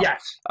somehow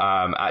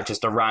at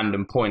just a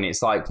random point.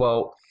 It's like,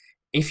 well,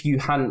 if you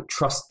hadn't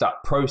trusted that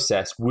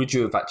process, would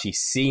you have actually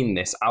seen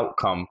this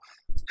outcome?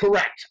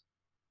 Correct.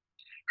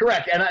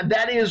 Correct. And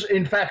that is,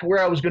 in fact,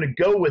 where I was going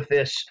to go with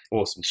this.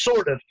 Awesome.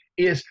 Sort of,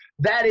 is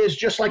that is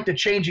just like the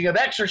changing of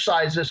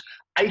exercises.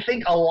 I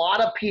think a lot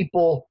of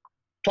people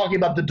talking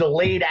about the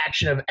delayed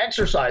action of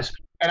exercise.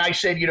 And I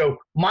said,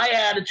 my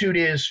attitude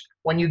is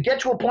when you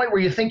get to a point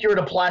where you think you're at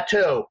a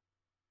plateau,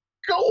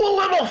 go a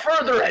little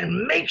further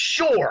and make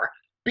sure,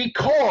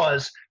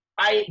 because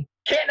I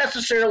can't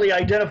necessarily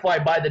identify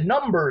by the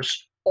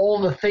numbers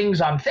all the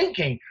things I'm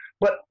thinking.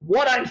 But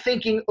what I'm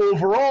thinking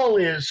overall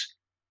is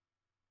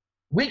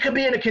we could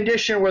be in a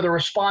condition where the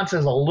response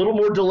is a little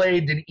more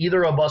delayed than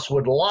either of us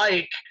would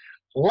like.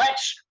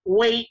 Let's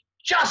wait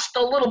just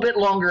a little bit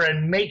longer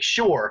and make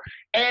sure.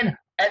 And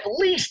at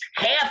least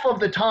half of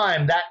the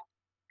time that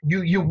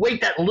you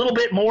wait that little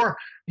bit more,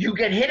 you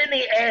get hit in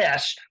the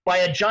ass by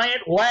a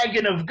giant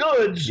wagon of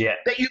goods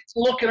that you're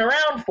looking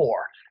around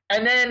for.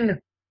 And then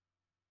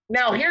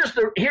now here's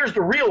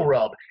the real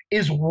rub,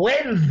 is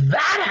when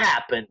that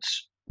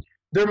happens,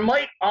 there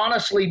might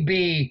honestly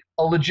be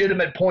a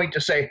legitimate point to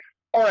say,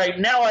 all right,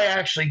 now I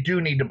actually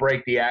do need to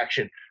break the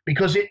action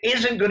because it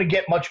isn't going to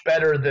get much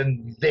better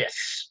than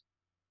this.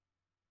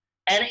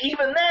 And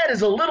even that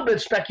is a little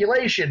bit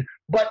speculation,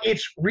 but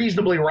it's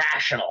reasonably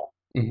rational.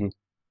 Mm-hmm.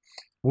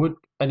 Would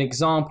an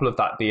example of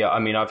that be,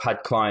 I've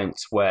had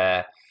clients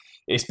where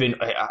it's been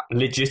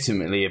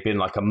legitimately been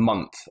like a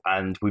month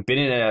and we've been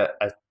in a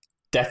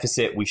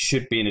deficit. We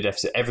should be in a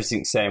deficit.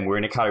 Everything's saying we're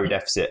in a calorie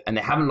deficit and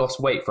they haven't lost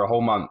weight for a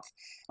whole month.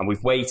 And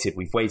we've waited,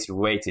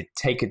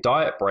 take a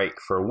diet break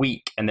for a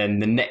week. And then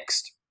the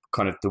next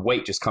kind of the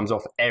weight just comes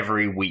off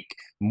every week,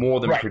 more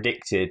than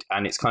predicted.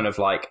 And it's kind of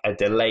like a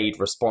delayed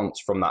response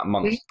from that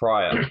month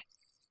prior.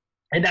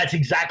 And that's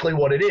exactly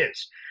what it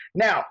is.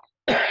 Now,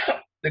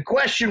 the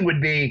question would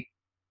be,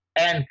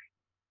 and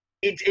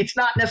it's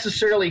not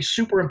necessarily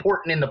super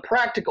important in the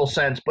practical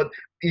sense, but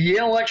the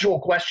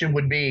intellectual question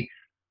would be,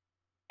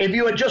 if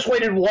you had just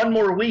waited one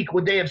more week,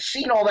 would they have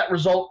seen all that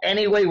result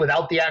anyway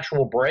without the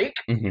actual break?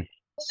 Mm-hmm.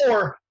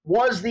 Or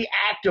was the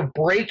act of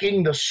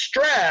breaking the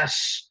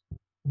stress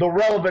the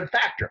relevant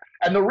factor?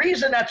 And the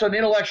reason that's an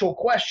intellectual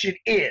question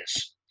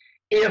is,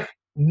 if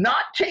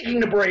not taking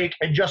the break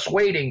and just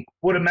waiting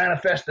would have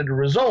manifested a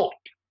result,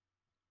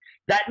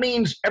 that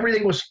means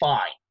everything was fine.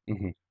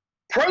 Mm-hmm.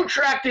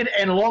 Protracted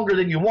and longer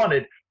than you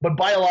wanted, but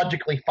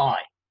biologically fine.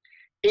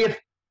 If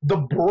the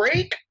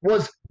break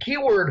was,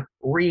 keyword,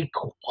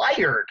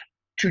 required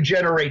to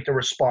generate the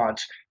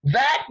response,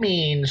 that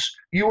means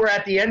you were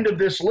at the end of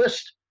this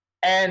list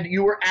and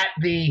you were at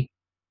the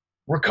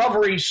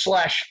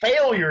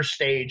recovery/failure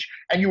stage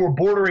and you were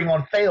bordering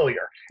on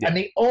failure. Yeah. And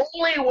the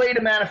only way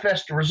to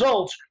manifest the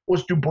results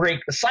was to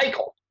break the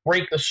cycle,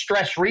 break the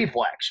stress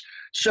reflex.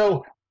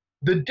 So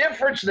the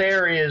difference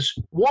there is,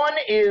 one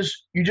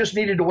is you just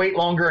needed to wait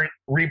longer and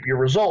reap your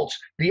results.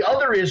 The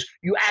other is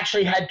you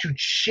actually had to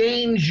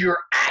change your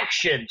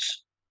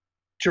actions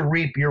to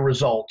reap your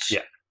results.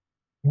 Yeah.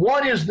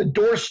 One is the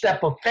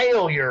doorstep of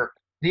failure.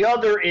 The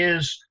other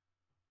is,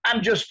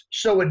 I'm just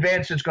so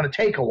advanced it's going to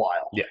take a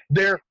while. Yeah.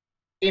 They're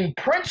in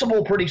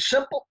principle pretty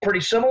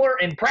similar.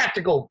 In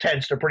practical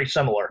tense, they're pretty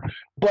similar.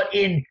 But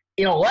in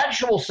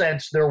intellectual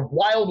sense, they're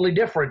wildly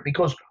different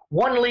because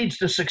one leads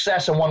to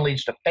success and one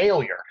leads to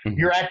failure. Mm-hmm.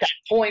 You're at that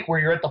point where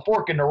you're at the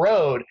fork in the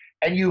road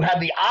and you have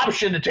the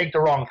option to take the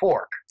wrong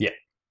fork. Yeah.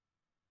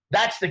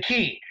 That's the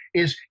key,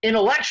 is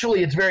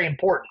intellectually it's very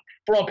important.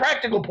 From a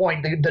practical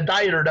point, the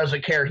dieter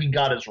doesn't care, he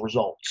got his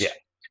results. Yeah.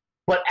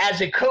 But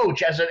as a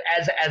coach, as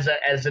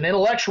an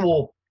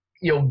intellectual,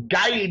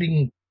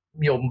 guiding,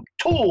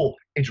 tool,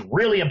 it's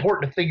really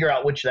important to figure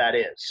out which that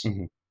is.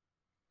 Mm-hmm.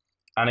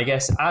 And I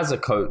guess as a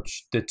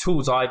coach, the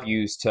tools I've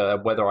used to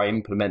whether I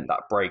implement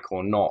that break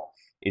or not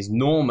is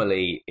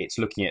normally it's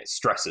looking at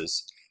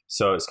stressors.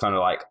 So it's kind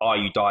of like, are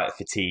you diet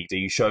fatigued? Are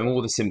you showing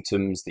all the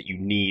symptoms that you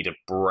need a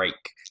break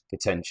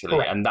potentially?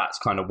 Correct. And that's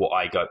kind of what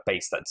I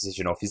base that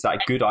decision off. Is that a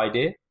good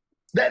idea?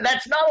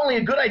 That's not only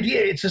a good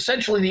idea, it's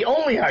essentially the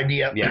only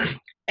idea. Yeah.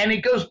 And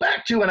it goes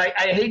back to, and I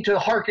hate to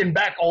harken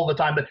back all the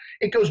time, but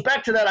it goes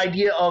back to that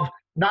idea of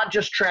not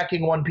just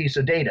tracking one piece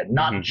of data,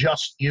 not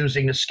just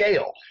using the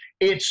scale.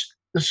 It's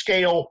the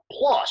scale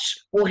plus.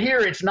 Well, here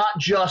it's not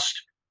just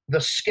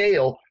the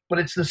scale, but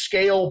it's the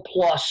scale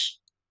plus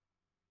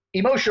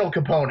emotional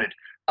component,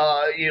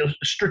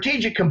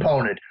 strategic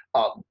component,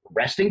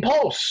 resting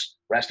pulse,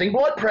 resting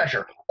blood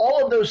pressure.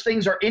 All of those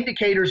things are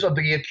indicators of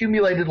the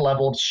accumulated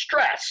level of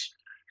stress.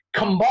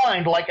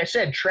 Combined, like I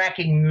said,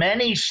 tracking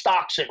many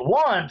stocks at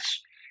once,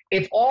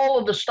 if all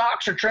of the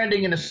stocks are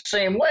trending in the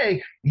same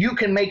way, you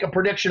can make a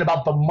prediction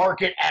about the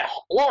market at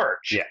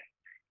large. Yeah.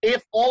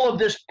 If all of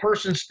this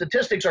person's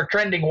statistics are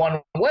trending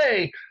one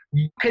way,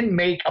 you can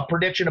make a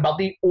prediction about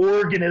the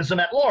organism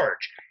at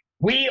large.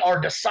 We are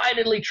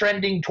decidedly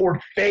trending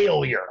toward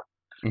failure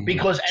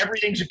because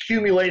everything's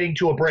accumulating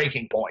to a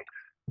breaking point.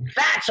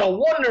 That's a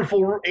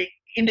wonderful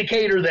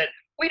indicator that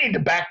we need to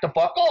back the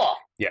fuck off.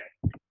 Yeah.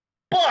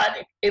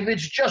 But if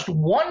it's just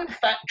one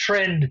fat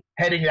trend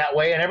heading that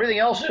way and everything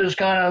else is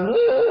kind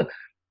of,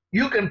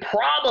 you can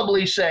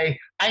probably say,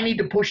 I need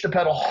to push the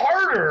pedal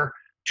harder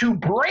to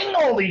bring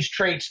all these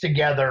traits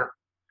together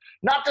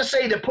Not to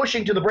say that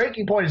pushing to the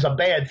breaking point is a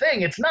bad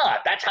thing. It's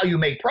not. That's how you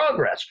make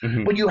progress.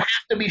 But you have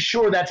to be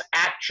sure that's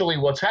actually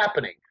what's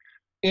happening.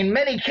 In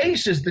many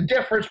cases, the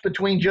difference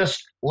between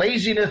just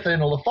laziness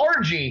and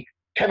lethargy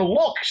can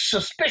look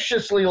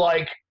suspiciously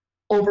like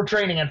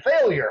overtraining and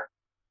failure.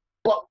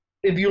 But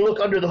if you look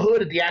under the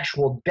hood at the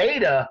actual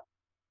data,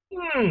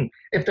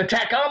 if the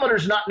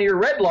tachometer's not near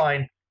red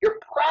line, you're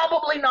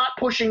probably not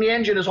pushing the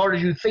engine as hard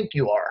as you think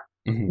you are.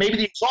 Maybe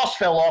the exhaust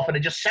fell off and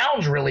it just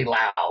sounds really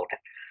loud.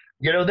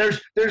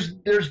 There's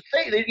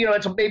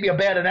it's maybe a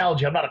bad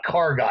analogy. I'm not a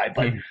car guy,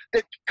 but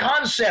the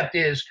concept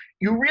is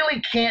you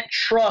really can't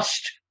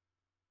trust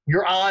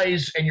your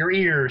eyes and your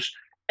ears.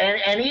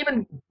 And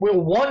even with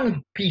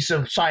one piece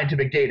of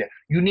scientific data,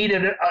 you need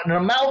an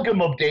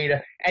amalgam of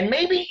data and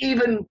maybe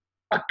even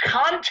a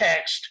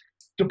context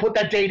to put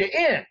that data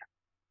in.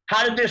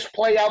 How did this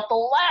play out the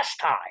last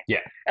time? Yeah.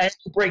 And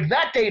you break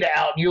that data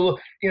out, and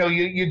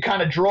you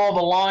kind of draw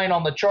the line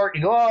on the chart.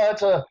 You go, oh,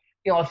 that's a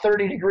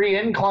 30-degree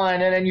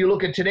incline, and then you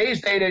look at today's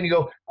data and you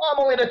go, oh,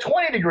 I'm only at a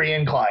 20-degree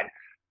incline.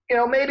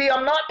 Maybe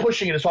I'm not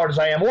pushing it as hard as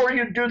I am. Or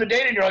you do the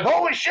data and you're like,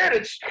 holy shit,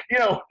 it's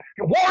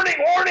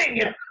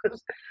warning.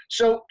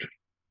 So,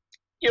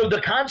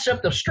 the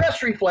concept of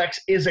stress reflex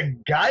is a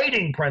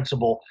guiding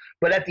principle,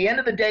 but at the end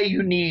of the day,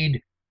 you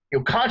need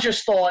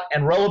conscious thought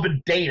and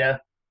relevant data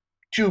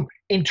to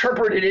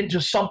interpret it into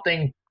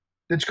something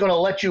that's going to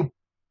let you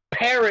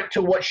pair it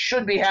to what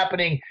should be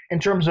happening in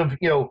terms of,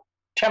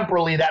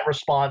 temporally that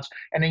response.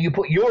 And then you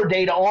put your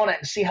data on it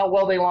and see how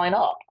well they line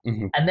up.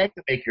 And then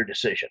you make your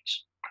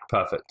decisions.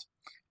 Perfect.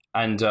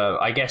 And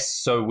I guess,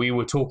 so we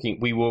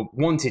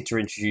wanted to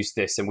introduce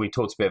this, and we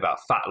talked a bit about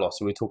fat loss.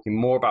 So we're talking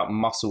more about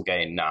muscle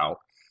gain now.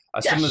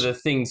 Some of the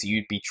things that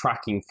you'd be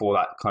tracking for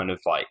that kind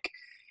of like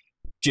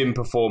gym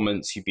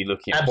performance, you'd be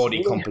looking at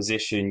body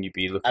composition, you'd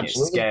be looking at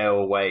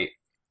scale, weight.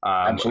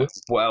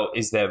 Well,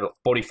 is there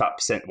body fat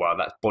percent? Well,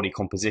 that's body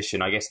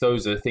composition. I guess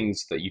those are the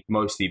things that you've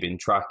mostly been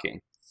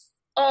tracking.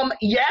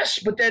 Yes,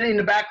 but then in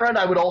the background,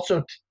 I would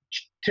also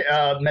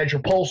measure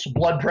pulse,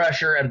 blood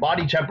pressure, and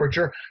body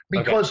temperature,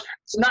 because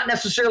it's not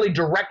necessarily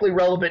directly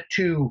relevant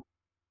to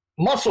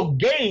muscle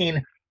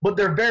gain, but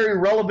they're very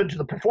relevant to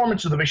the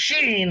performance of the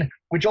machine,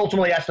 which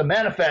ultimately has to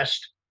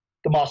manifest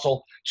the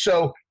muscle.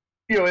 So,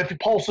 if the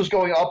pulse is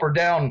going up or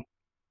down,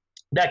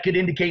 that could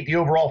indicate the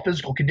overall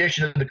physical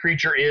condition of the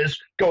creature is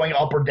going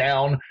up or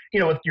down.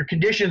 If your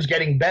condition's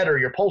getting better,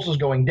 your pulse is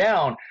going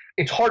down,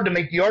 it's hard to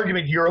make the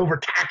argument you're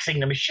overtaxing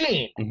the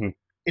machine.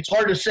 It's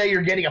hard to say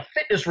you're getting a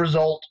fitness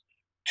result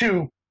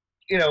and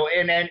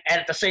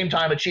at the same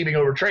time achieving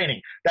overtraining.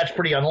 That's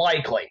pretty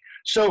unlikely.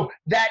 So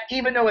that,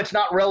 even though it's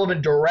not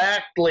relevant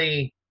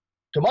directly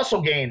to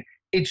muscle gain,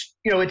 it's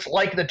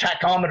like the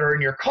tachometer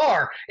in your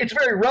car. It's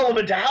very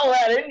relevant to how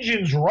that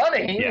engine's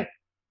running. Yeah.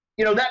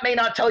 That may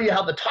not tell you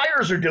how the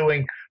tires are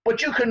doing,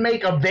 but you can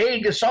make a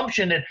vague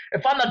assumption that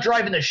if I'm not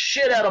driving the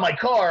shit out of my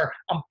car,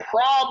 I'm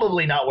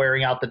probably not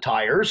wearing out the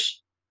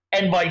tires,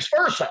 and vice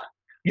versa.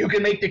 You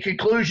can make the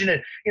conclusion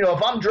that,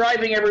 if I'm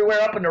driving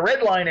everywhere up in the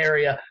red line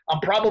area, I'm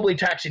probably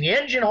taxing the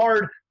engine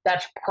hard.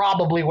 That's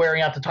probably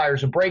wearing out the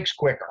tires and brakes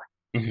quicker.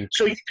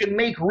 So you can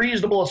make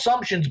reasonable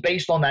assumptions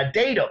based on that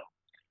data.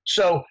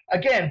 So,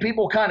 again,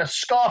 people kind of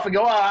scoff and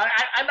go,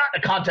 I'm not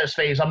in the contest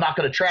phase. I'm not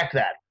going to track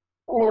that.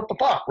 Well, what the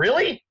fuck?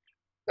 Really?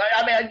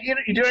 I mean,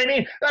 you know what I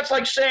mean? That's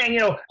like saying,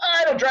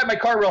 I don't drive my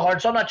car real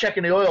hard, so I'm not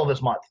checking the oil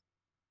this month.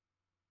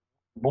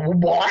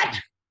 What?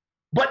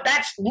 But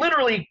that's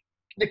literally,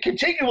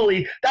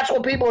 continually, that's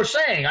what people are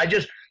saying.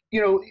 If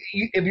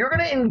you're going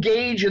to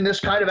engage in this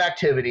kind of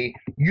activity,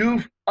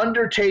 you've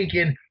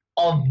undertaken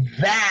a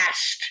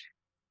vast,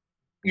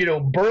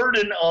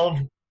 burden of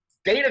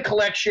data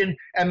collection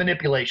and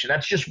manipulation.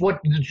 That's just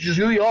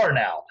who you are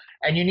now.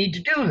 And you need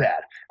to do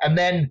that. And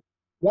then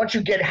once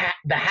you get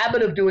the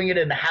habit of doing it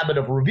and the habit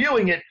of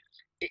reviewing it,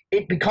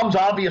 it becomes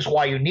obvious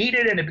why you need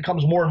it, and it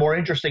becomes more and more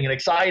interesting and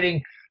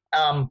exciting.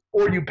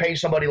 Or you pay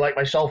somebody like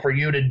myself or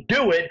you to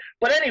do it.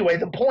 But anyway,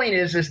 the point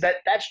is that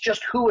that's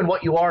just who and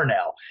what you are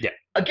now. Yeah.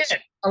 Again,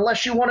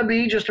 unless you want to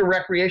be just a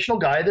recreational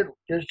guy that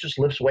just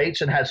lifts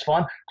weights and has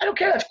fun, I don't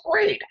care. That's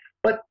great.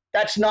 But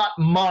that's not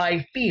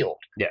my field.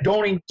 Yeah.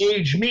 Don't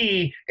engage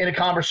me in a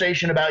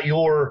conversation about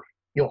your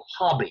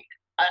hobby.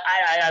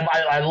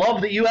 I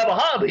love that you have a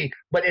hobby,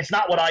 but it's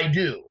not what I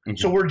do.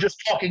 So we're just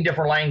talking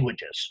different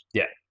languages.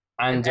 Yeah.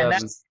 And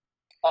that's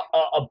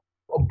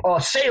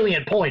a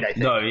salient point, I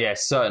think. No,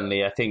 yes,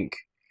 certainly. I think,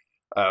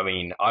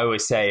 I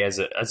always say as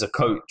a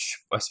coach,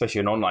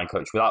 especially an online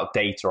coach, without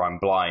data, I'm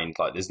blind.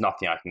 Like, there's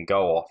nothing I can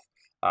go off.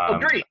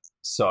 Agreed.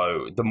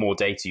 So the more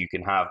data you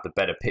can have, the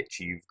better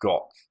picture you've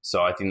got.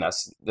 So I think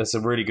that's a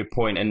really good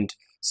point. And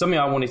something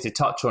I wanted to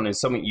touch on, and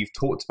something you've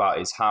talked about,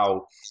 is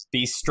how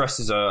these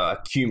stresses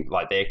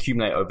they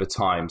accumulate over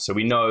time. So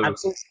we know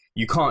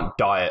you can't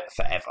diet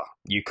forever.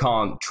 You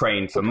can't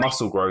train for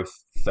muscle growth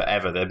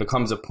forever. There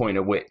becomes a point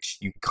at which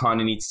you kind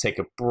of need to take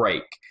a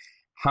break.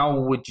 How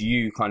would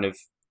you kind of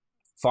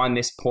find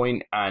this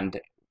point,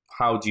 and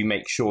how do you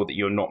make sure that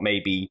you're not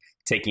maybe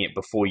taking it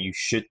before you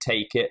should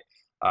take it?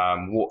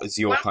 What is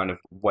your kind of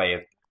way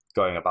of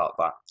going about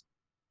that?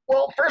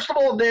 Well, first of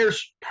all,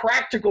 there's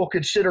practical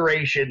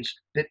considerations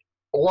that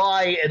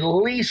lie at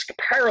least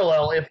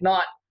parallel, if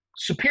not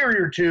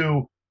superior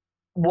to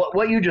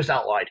what you just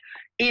outlined.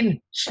 In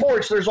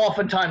sports, there's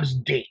oftentimes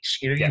dates.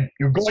 You're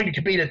going to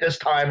compete at this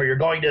time, or you're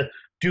going to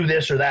do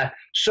this or that.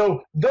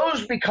 So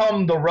those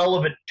become the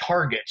relevant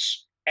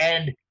targets,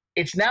 and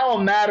it's now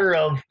a matter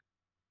of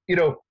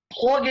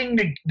plugging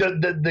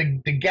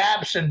the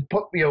gaps and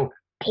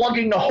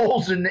plugging the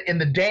holes in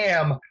the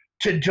dam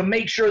to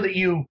make sure that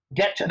you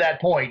get to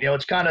that point.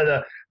 It's kind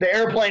of the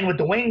airplane with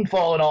the wing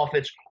falling off.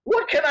 It's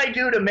what can I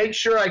do to make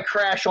sure I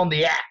crash on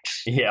the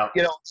axe? Yeah.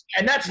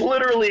 And that's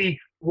literally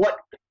what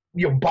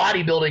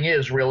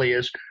bodybuilding really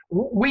is.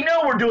 We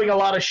know we're doing a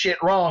lot of shit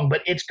wrong,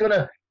 but it's going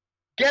to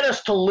get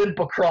us to limp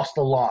across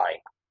the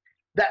line.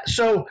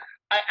 So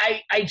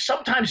I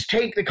sometimes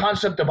take the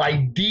concept of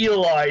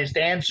idealized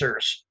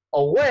answers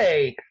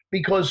away,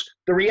 because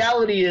the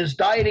reality is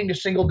dieting to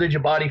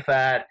single-digit body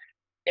fat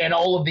and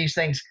all of these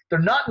things, they're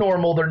not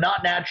normal, they're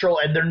not natural,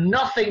 and they're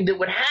nothing that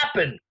would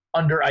happen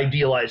under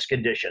idealized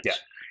conditions. Yeah.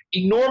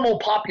 A normal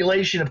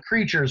population of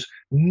creatures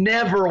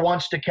never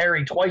wants to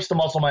carry twice the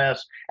muscle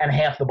mass and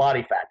half the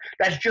body fat.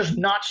 That's just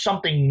not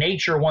something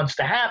nature wants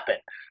to happen.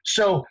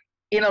 So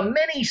in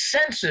many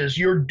senses,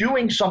 you're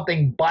doing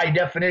something by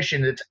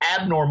definition that's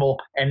abnormal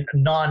and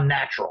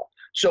non-natural.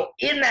 So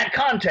in that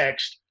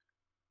context,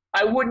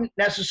 I wouldn't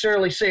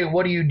necessarily say,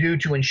 what do you do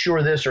to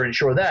ensure this or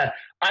ensure that?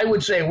 I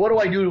would say, what do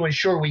I do to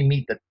ensure we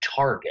meet the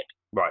target?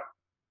 Right.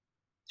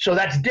 So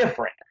that's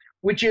different,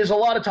 which is a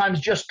lot of times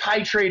just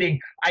titrating.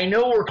 I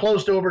know we're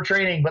close to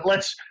overtraining, but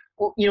let's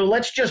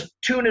just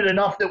tune it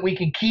enough that we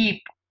can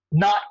keep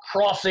not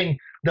crossing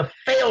the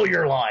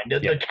failure line,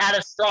 the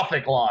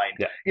catastrophic line.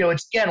 Yeah.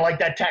 It's again like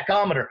that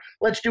tachometer.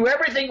 Let's do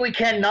everything we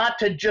can not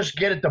to just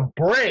get it to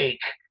break,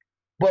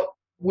 but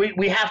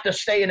we have to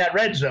stay in that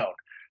red zone.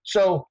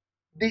 So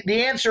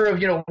the answer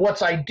of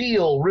what's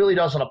ideal really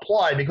doesn't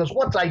apply, because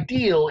what's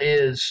ideal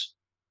is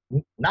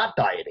not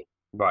dieting.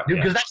 Right.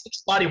 Because that's what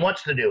your body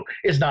wants to do,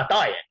 is not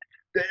diet.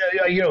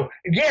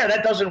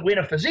 That doesn't win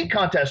a physique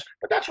contest,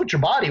 but that's what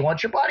your body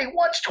wants. Your body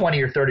wants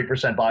 20 or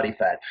 30% body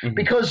fat,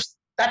 because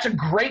that's a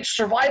great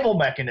survival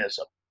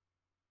mechanism.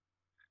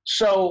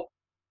 So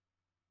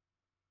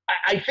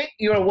I think,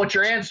 what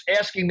you're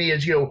asking me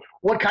is,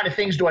 what kind of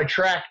things do I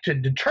track to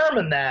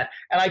determine that?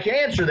 And I can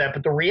answer that.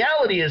 But the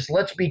reality is,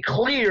 let's be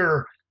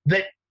clear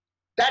that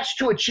that's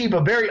to achieve a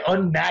very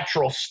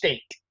unnatural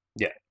state.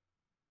 Yeah.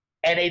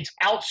 And it's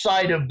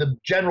outside of the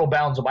general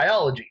bounds of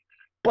biology.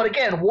 But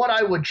again, what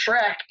I would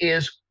track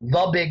is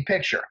the big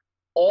picture.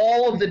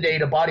 All of the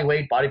data, body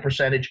weight, body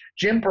percentage,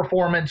 gym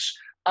performance,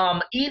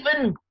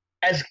 even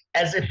as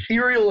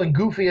ethereal and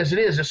goofy as it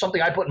is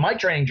something I put in my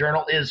training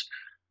journal is,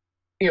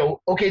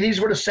 okay,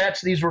 these were the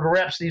sets, these were the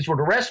reps, these were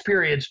the rest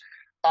periods.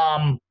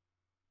 Not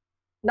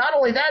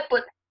only that,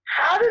 but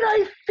how did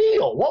I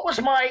feel? What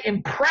was my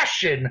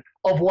impression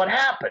of what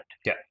happened?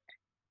 Yeah.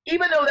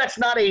 Even though that's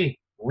not a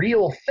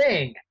real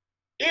thing,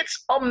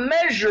 it's a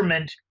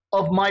measurement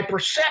of my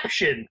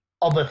perception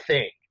of a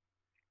thing.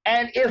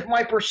 And if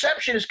my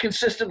perception is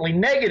consistently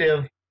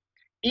negative,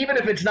 even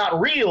if it's not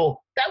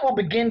real, that will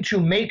begin to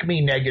make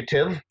me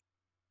negative,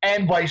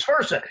 and vice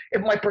versa.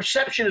 If my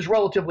perception is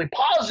relatively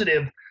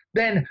positive,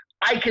 then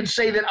I can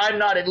say that I'm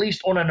not, at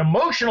least on an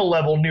emotional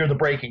level, near the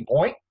breaking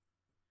point,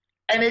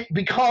 and it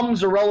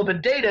becomes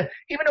irrelevant data,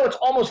 even though it's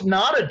almost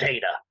not a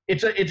data.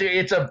 It's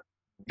a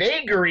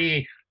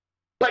vagary,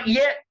 but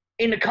yet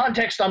in the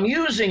context I'm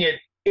using it,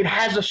 it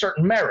has a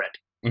certain merit.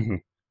 Mm-hmm.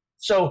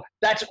 So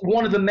that's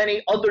one of the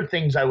many other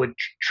things I would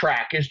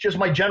track, is just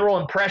my general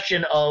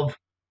impression of,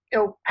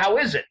 how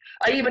is it?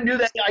 I even do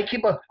that. I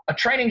keep a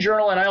training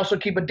journal, and I also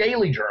keep a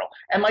daily journal.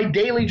 And my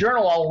daily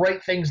journal, I'll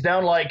write things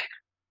down like,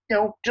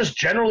 just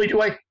generally,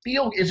 do I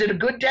feel, is it a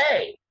good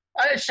day?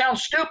 It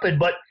sounds stupid,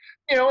 but,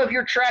 if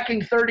you're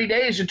tracking 30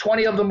 days and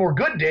 20 of them were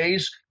good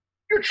days,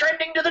 you're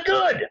trending to the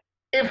good.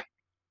 If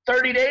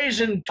 30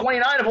 days and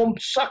 29 of them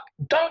suck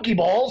donkey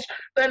balls,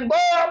 then, well,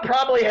 I'm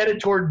probably headed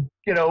toward,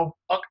 a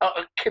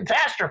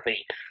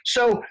catastrophe.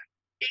 So,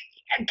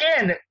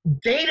 again,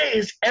 data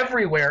is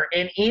everywhere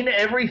and in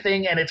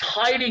everything, and it's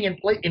hiding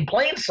in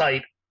plain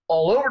sight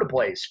all over the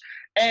place.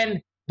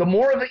 And the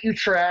more of it you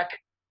track,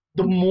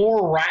 the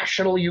more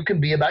rational you can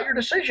be about your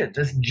decisions.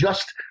 It's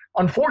just,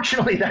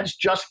 unfortunately, that's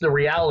just the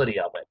reality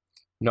of it.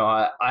 No,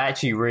 I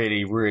actually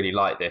really, really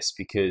like this,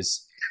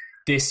 because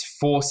this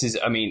forces,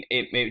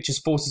 it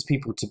just forces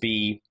people to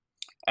be,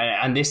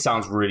 and this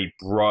sounds really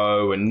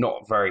bro and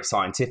not very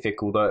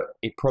scientific, although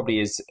it probably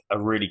is a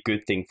really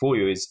good thing for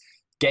you, is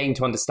getting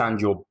to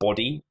understand your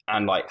body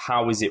and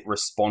how is it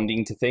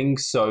responding to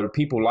things. So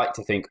people like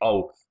to think,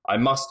 oh, I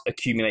must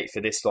accumulate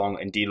for this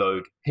long and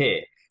deload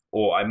here,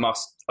 or I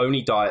must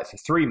only diet for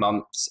 3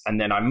 months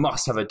and then I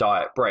must have a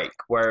diet break.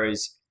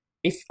 Whereas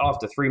if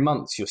after 3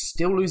 months you're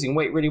still losing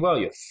weight really well,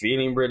 you're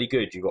feeling really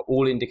good, you've got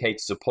all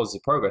indicators of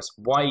positive progress,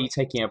 why are you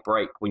taking a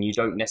break when you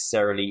don't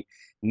necessarily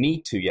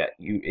need to yet?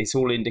 It's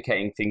all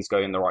indicating things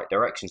going in the right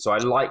direction. So I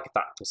like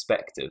that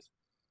perspective.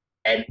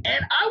 And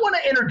I want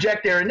to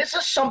interject there, and this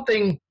is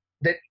something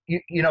that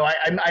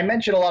I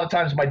mention a lot of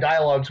times in my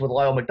dialogues with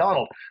Lyle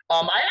McDonald.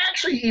 I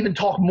actually even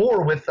talk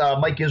more with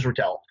Mike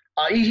Israetel.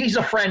 He's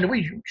a friend.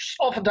 We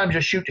oftentimes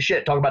just shoot the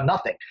shit, talk about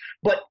nothing.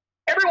 But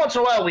every once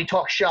in a while we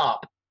talk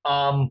shop,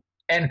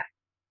 and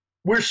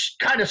we're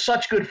kind of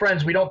such good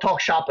friends. We don't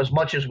talk shop as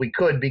much as we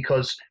could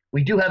because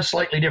we do have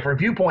slightly different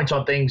viewpoints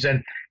on things,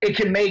 and it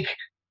can make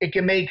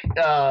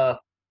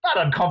not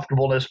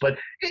uncomfortableness, but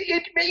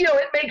it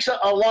makes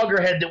a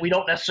loggerhead that we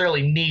don't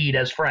necessarily need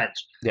as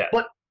friends. Yeah.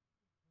 But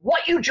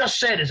what you just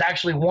said is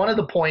actually one of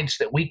the points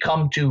that we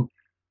come to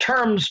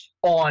terms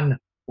on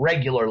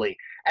regularly,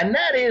 and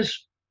that is,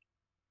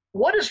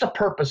 what is the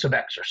purpose of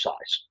exercise?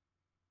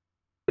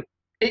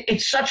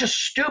 It's such a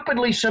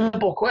stupidly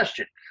simple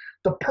question.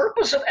 The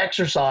purpose of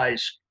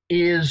exercise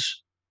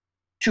is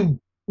to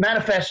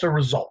manifest a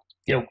result.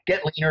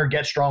 Get leaner,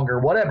 get stronger,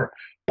 whatever.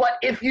 But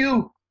if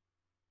you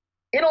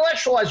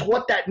intellectualize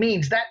what that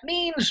means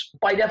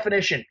by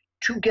definition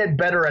to get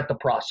better at the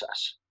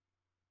process.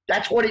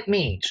 That's what it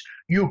means.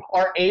 You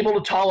are able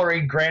to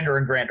tolerate grander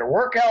and grander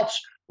workouts,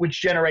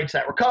 which generates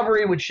that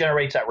recovery, which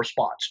generates that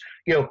response.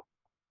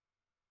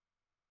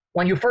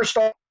 When you first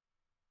start,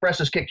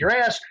 presses kick your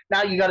ass,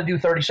 now you got to do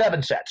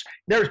 37 sets.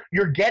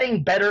 You're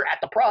getting better at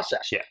the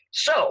process. Yeah.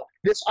 So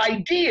this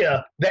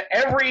idea that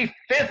every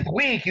fifth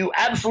week you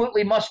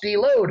absolutely must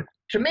deload,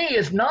 to me,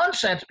 is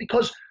nonsense,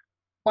 because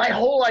my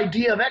whole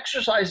idea of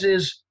exercise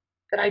is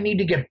that I need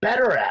to get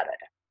better at it.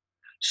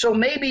 So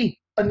maybe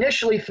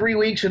initially 3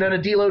 weeks and then a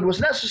deload was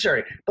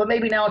necessary, but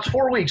maybe now it's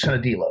 4 weeks and a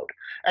deload.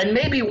 And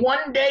maybe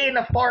one day in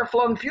the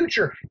far-flung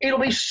future, it'll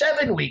be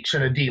 7 weeks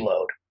and a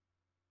deload.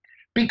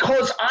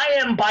 Because I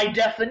am, by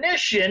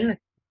definition,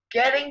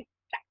 getting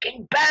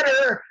fucking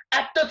better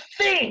at the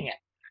thing.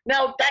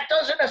 Now, that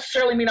doesn't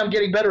necessarily mean I'm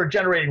getting better at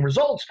generating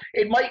results.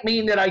 It might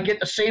mean that I get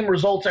the same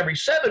results every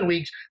 7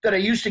 weeks that I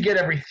used to get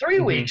every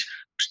 3 weeks.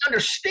 Just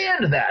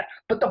understand that.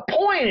 But the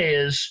point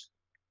is,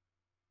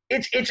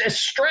 it's a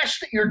stress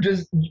that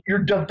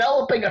you're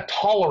developing a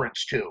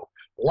tolerance to,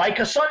 like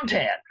a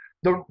suntan.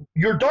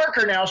 You're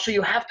darker now, so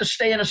you have to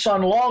stay in the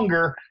sun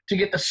longer to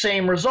get the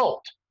same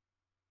result.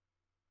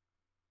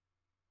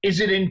 Is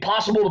it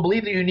impossible to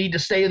believe that you need to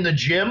stay in the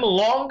gym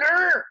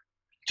longer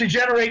to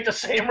generate the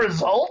same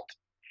result?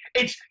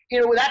 It's,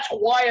 that's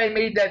why I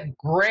made that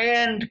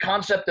grand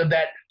concept of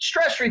that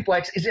stress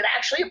reflex, is it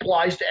actually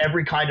applies to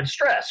every kind of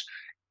stress.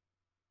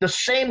 The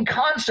same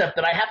concept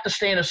that I have to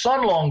stay in the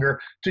sun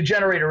longer to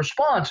generate a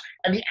response,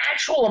 and the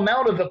actual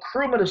amount of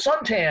accruement of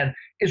suntan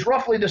is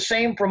roughly the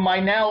same from my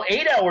now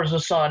 8 hours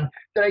of sun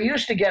that I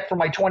used to get from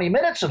my 20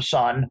 minutes of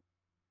sun.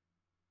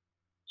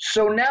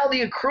 So now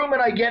the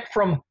accruement I get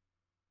from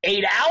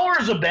 8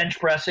 hours of bench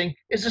pressing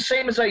is the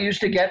same as I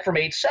used to get from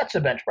 8 sets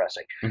of bench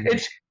pressing.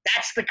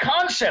 That's the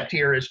concept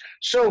here. Is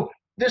so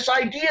this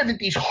idea that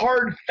these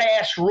hard,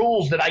 fast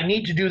rules that I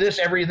need to do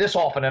this this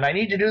often and I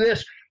need to do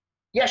this.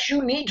 Yes,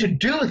 you need to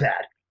do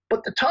that,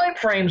 but the time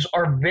frames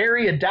are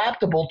very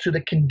adaptable to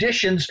the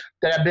conditions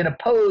that have been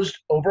imposed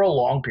over a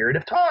long period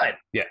of time.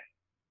 Yeah.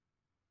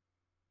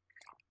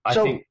 I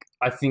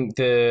think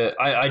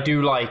I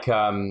do like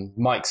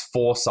Mike's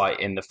foresight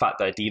in the fact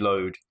that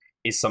deload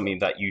is something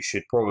that you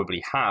should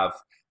probably have,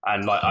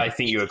 and I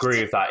think you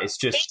agree with that. It's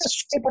just a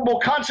inescapable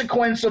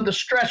consequence of the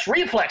stress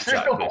reflex.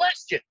 There's no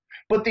question.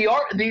 But the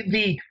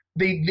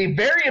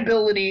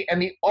variability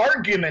and the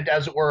argument,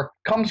 as it were,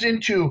 comes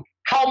into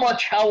how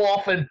much, how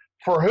often,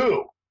 for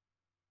who.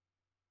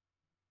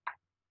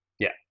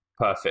 Yeah,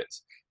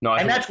 perfect.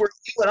 That's where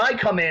you and I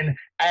come in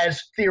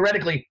as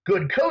theoretically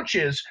good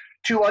coaches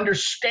to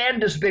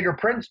understand this bigger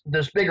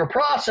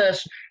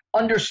process,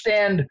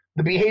 understand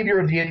the behavior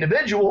of the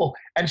individual,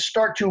 and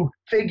start to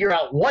figure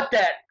out what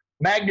that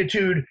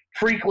magnitude,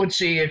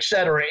 frequency,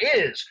 etc.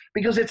 is,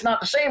 because it's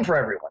not the same for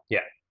everyone. Yeah.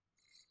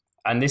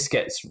 And this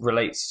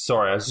relates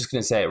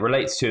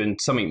to, and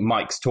something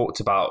Mike's talked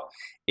about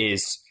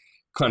is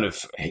kind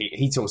of,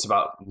 he talks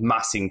about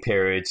massing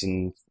periods,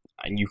 and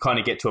you kind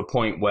of get to a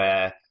point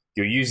where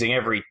you're using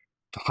every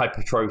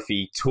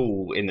hypertrophy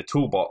tool in the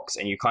toolbox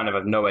and you kind of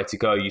have nowhere to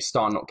go. You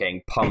start not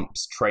getting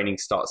pumps, training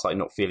starts like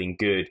not feeling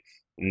good,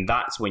 and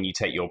that's when you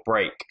take your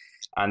break.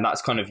 And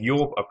that's kind of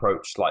your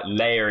approach, like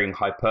layering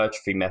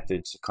hypertrophy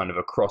methods kind of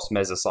across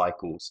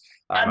mesocycles.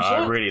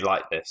 I really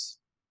like this.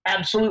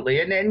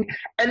 Absolutely. And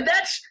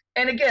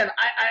again,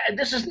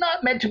 this is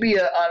not meant to be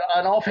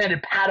an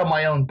offhanded pat on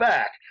my own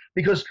back,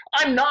 because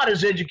I'm not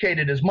as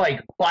educated as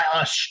Mike by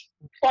a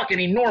fucking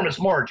enormous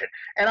margin.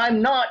 And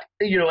I'm not,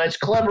 as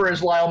clever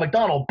as Lyle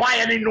McDonald by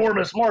an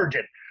enormous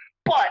margin.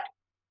 But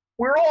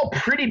we're all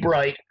pretty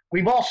bright.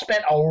 We've all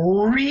spent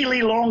a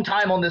really long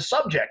time on this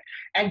subject.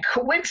 And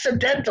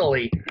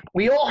coincidentally,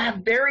 we all have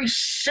very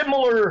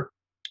similar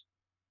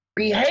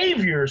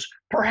behaviors,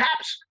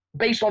 perhaps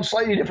based on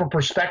slightly different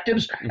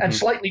perspectives and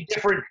slightly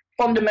different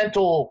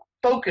fundamental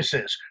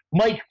focuses.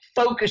 Mike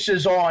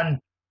focuses on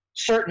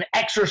certain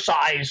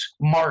exercise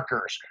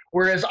markers,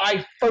 whereas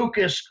I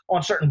focus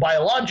on certain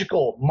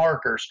biological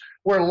markers,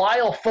 where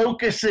Lyle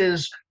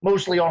focuses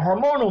mostly on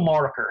hormonal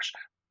markers.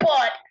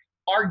 But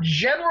our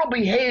general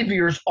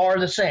behaviors are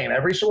the same.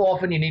 Every so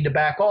often you need to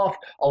back off,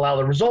 allow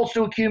the results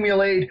to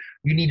accumulate.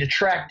 You need to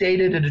track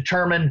data to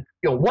determine,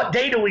 what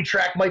data we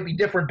track might be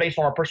different based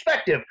on our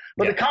perspective.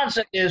 But the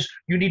concept is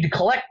you need to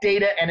collect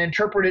data and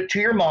interpret it to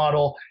your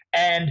model.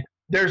 And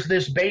there's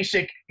this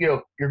basic,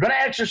 you're going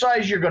to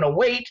exercise, you're going to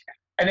wait,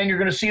 and then you're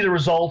going to see the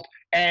result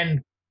and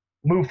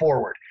move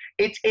forward.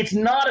 It's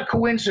not a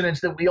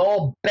coincidence that we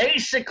all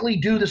basically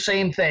do the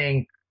same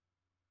thing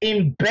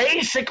in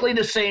basically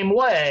the same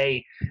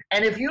way.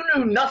 And if you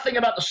knew nothing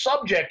about the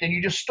subject and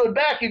you just stood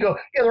back, you go,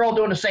 yeah, they're all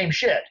doing the same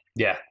shit.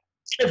 Yeah.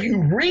 If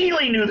you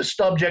really knew the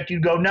subject,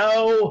 you'd go,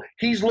 no,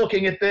 he's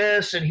looking at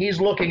this and he's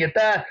looking at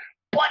that.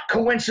 But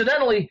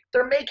coincidentally,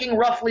 they're making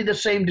roughly the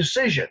same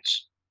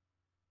decisions.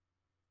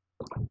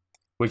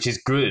 Which is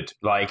good.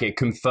 Like, it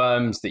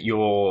confirms that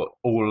you're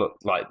all,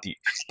 like,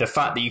 the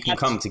fact that you can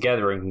come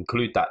together and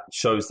conclude that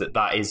shows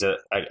that is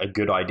a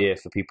good idea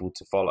for people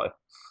to follow.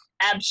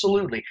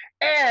 Absolutely.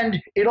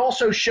 And it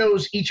also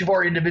shows each of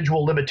our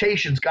individual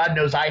limitations. God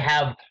knows I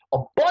have a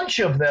bunch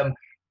of them.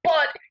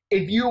 But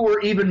if you were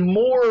even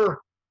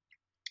more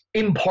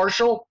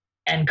impartial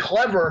and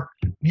clever,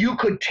 you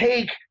could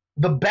take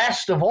the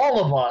best of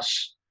all of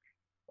us,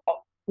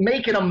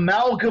 make an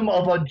amalgam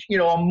of a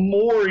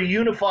more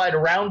unified,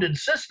 rounded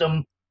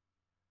system.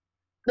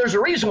 There's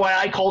a reason why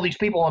I call these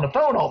people on the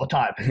phone all the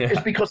time.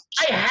 It's because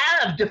I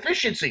have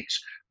deficiencies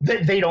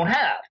that they don't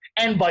have,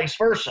 and vice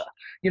versa.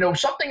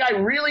 Something I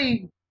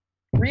really,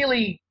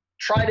 really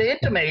try to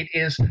intimate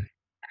is,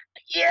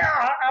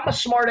 yeah, I'm a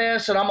smart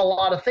ass and I'm a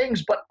lot of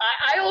things, but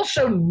I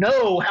also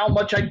know how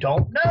much I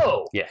don't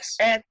know. Yes.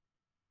 And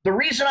the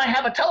reason I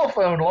have a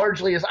telephone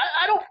largely is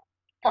I don't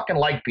fucking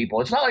like people.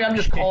 It's not like I'm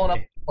just calling up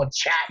and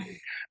chatting.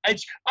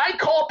 I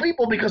call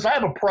people because I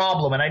have a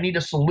problem and I need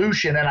a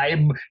solution, and I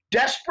am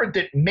desperate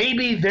that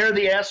maybe they're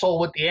the asshole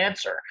with the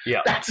answer.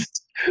 Yeah.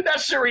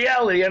 That's the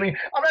reality. I mean,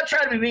 I'm not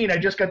trying to be mean. I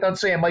just got done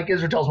saying Mike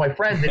Israel's my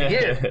friend, that he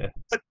is.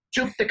 But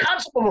the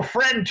concept of a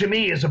friend to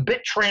me is a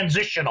bit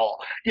transitional.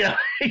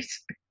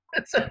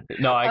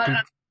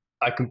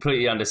 I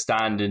completely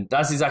understand, and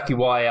that's exactly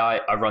why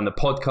I run the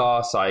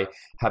podcast. I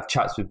have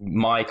chats with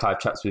Mike, I have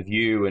chats with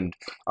you, and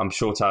I'm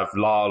sure to have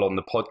Lyle on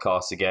the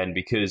podcast again,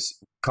 because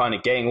kind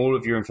of getting all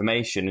of your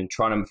information and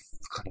trying to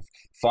kind of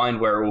find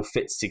where it all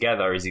fits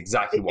together is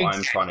exactly what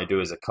I'm trying to do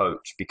as a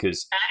coach,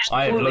 because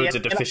I have loads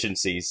of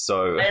deficiencies.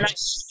 And I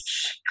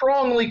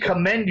strongly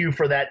commend you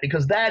for that,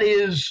 because that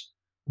is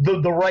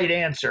the right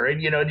answer.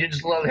 And you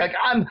just like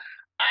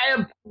I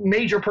have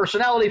major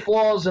personality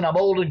flaws, and I'm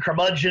old and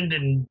curmudgeoned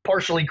and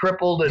partially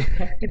crippled, and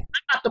I'm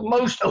not the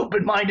most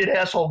open-minded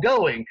asshole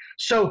going.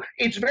 So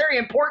it's very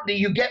important that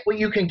you get what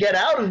you can get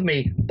out of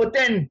me, but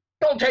then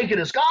don't take it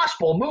as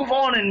gospel. Move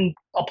on and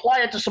apply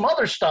it to some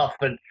other stuff.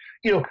 And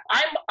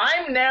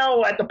I'm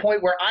now at the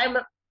point where I'm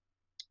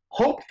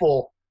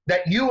hopeful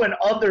that you and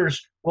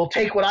others will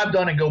take what I've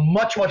done and go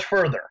much, much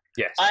further.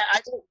 Yes. I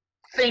don't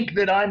think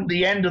that I'm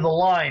the end of the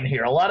line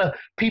here. A lot of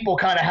people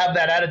kind of have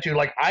that attitude,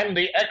 like I'm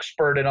the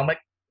expert, and I'm like,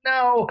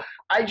 no,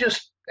 I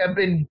just have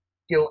been,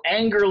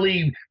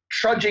 angrily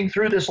trudging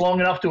through this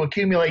long enough to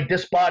accumulate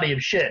this body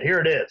of shit. Here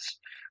it is.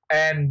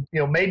 And,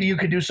 maybe you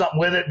could do something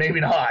with it, maybe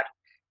not.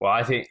 Well,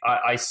 I think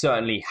I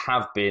certainly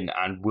have been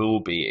and will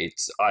be.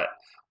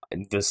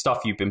 The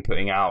stuff you've been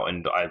putting out,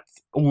 and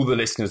all the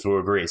listeners will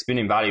agree, it's been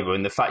invaluable.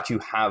 And the fact you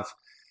have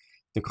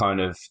the kind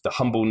of the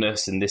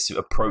humbleness and this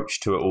approach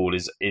to it all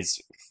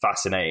is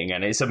fascinating,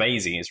 and it's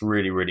amazing. It's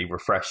really, really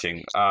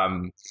refreshing.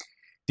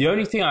 The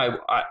only thing I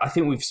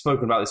think we've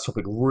spoken about this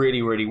topic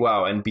really, really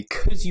well, and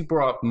because you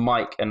brought up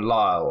Mike and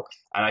Lyle,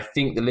 and I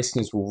think the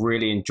listeners will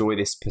really enjoy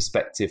this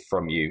perspective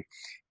from you,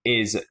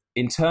 is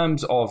in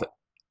terms of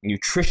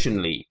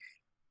nutritionally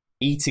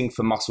eating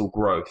for muscle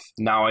growth.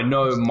 Now, I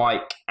know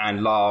Mike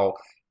and Lyle,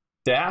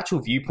 their actual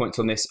viewpoints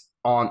on this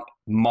aren't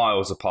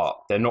miles apart.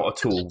 They're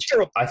not at all.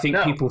 I think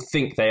people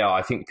think they are.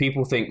 I think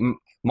people think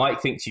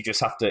Mike thinks you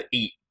just have to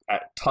eat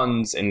at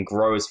tons and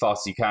grow as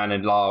fast as you can,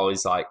 and Lyle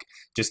is like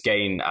just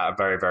gain at a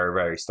very, very,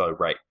 very slow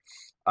rate.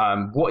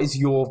 What is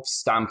your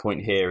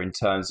standpoint here in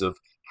terms of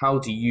how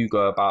do you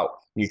go about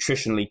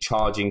nutritionally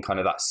charging kind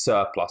of that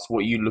surplus? What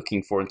are you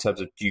looking for in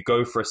terms of, do you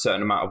go for a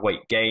certain amount of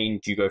weight gain?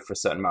 Do you go for a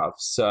certain amount of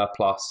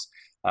surplus?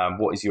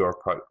 What is your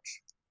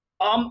approach?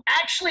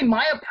 Actually,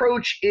 my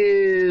approach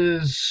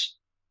is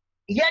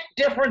yet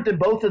different than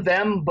both of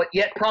them, but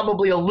yet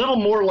probably a little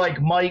more like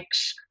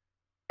Mike's.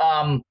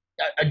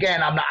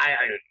 Again, I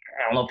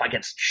don't know if I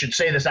should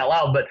say this out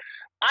loud, but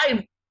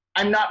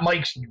I'm not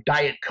Mike's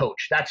diet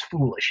coach. That's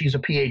foolish. He's a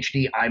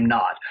PhD. I'm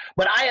not.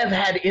 But I have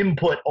had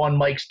input on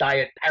Mike's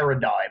diet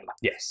paradigm.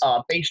 Yes.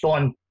 Based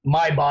on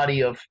my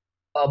body of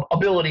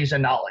abilities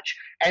and knowledge.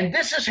 And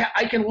this is how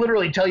I can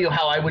literally tell you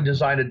how I would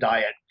design a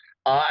diet.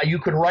 You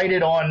could write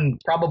it on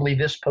probably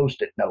this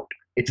Post-it note.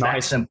 It's nice.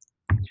 That simple.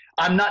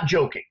 I'm not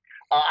joking.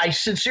 I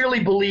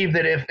sincerely believe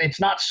that if it's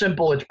not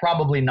simple, it's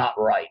probably not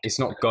right. It's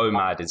not go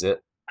mad, is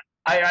it?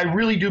 I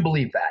really do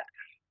believe that.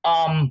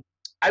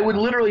 I would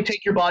literally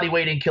take your body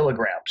weight in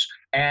kilograms,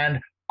 and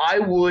I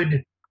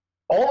would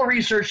all the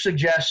research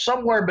suggests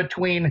somewhere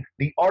between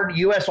the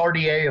US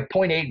RDA of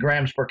 0.8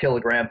 grams per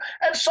kilogram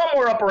and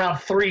somewhere up around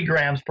 3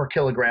 grams per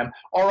kilogram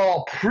are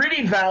all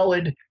pretty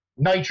valid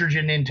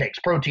nitrogen intakes,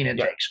 protein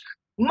intakes.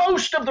 Yeah.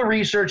 Most of the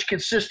research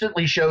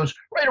consistently shows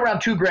right around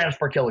 2 grams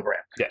per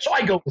kilogram. Yeah. So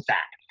I go with that.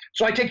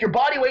 So I take your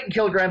body weight in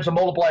kilograms and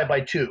multiply it by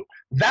 2.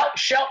 Thou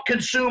shalt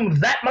consume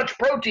that much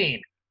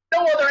protein.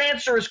 No other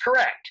answer is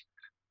correct.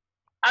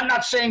 I'm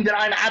not saying that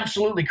I'm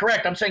absolutely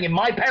correct. I'm saying in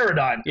my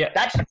paradigm,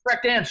 that's the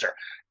correct answer.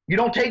 You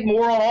don't take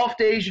more on off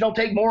days. You don't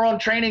take more on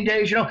training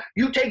days.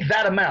 You take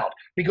that amount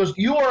because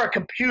you are a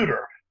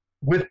computer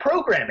with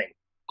programming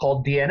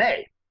called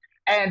DNA.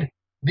 And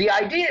the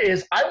idea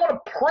is I want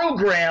to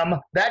program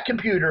that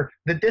computer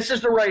that this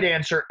is the right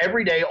answer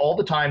every day, all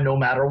the time, no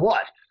matter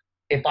what.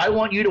 If I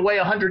want you to weigh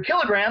 100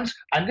 kilograms,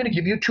 I'm going to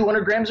give you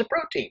 200 grams of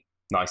protein.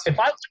 Nice. If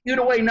I want you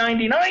to weigh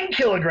 99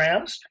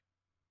 kilograms,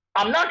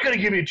 I'm not going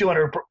to give you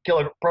 200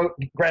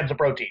 grams of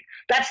protein.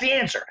 That's the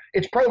answer.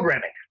 It's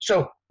programming.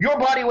 So your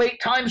body weight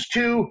times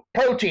 2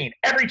 protein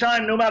every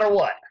time, no matter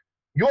what.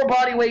 Your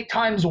body weight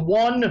times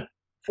 1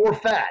 for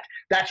fat.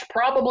 That's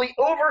probably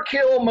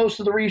overkill. Most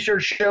of the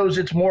research shows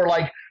it's more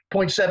like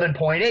 0.7,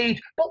 0.8,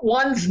 but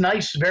 1's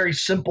nice, very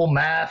simple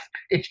math.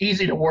 It's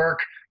easy to work.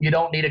 You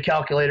don't need a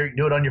calculator. You can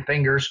do it on your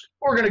fingers.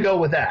 We're going to go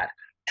with that.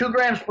 2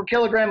 grams per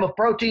kilogram of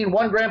protein,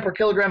 1 gram per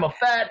kilogram of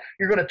fat.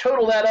 You're going to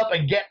total that up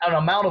and get an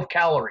amount of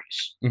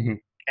calories. Mm-hmm.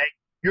 Okay?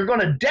 You're going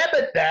to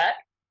debit that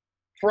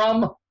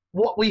from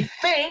what we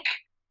think,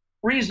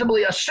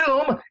 reasonably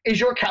assume, is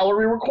your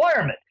calorie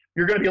requirement.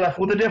 You're going to be left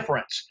with a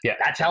difference. Yeah.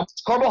 That's how much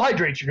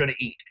carbohydrates you're going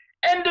to eat.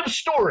 End of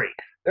story.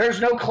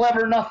 There's no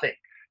clever nothing.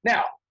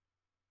 Now,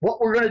 what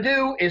we're going to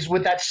do is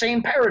with that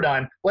same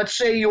paradigm, let's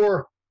say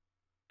you're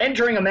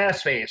entering a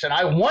mass phase, and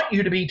I want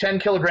you to be 10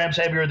 kilograms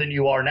heavier than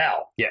you are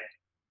now. Yeah.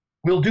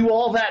 We'll do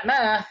all that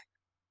math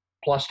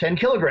plus 10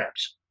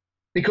 kilograms.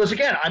 Because,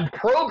 again, I'm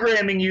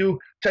programming you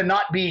to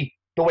not be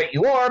the weight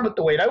you are, but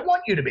the weight I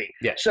want you to be.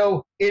 Yeah.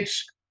 So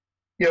it's,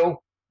 your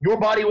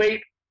body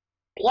weight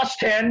plus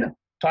 10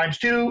 times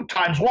 2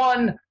 times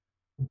 1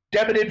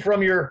 debited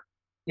from your,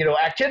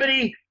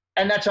 activity,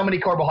 and that's how many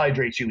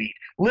carbohydrates you eat.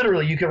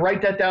 Literally, you can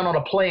write that down on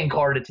a playing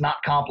card. It's not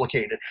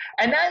complicated.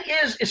 And that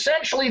is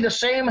essentially the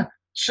same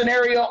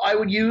scenario I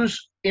would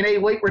use in a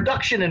weight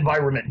reduction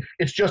environment.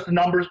 It's just the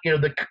numbers,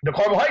 the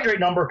carbohydrate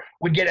number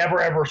would get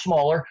ever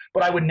smaller,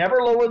 but I would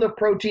never lower the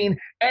protein.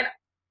 And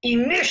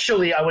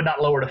initially, I would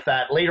not lower the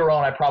fat. Later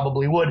on, I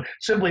probably would,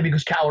 simply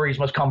because calories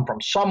must come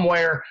from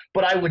somewhere.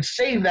 But I would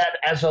save that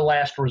as a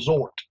last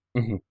resort.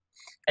 Mm-hmm.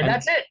 And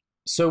that's it.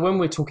 So when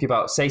we're talking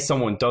about, say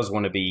someone does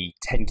want to be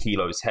 10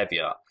 kilos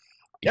heavier,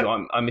 yep.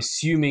 I'm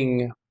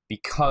assuming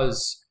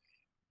because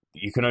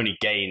you can only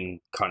gain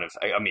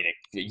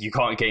you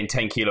can't gain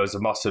 10 kilos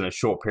of muscle in a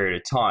short period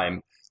of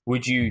time.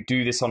 Would you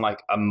do this on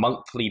like a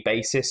monthly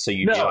basis? So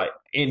you'd be like,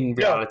 in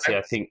reality,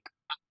 I think.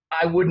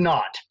 I would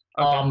not.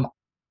 Okay.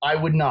 I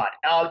would not.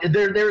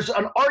 There's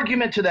an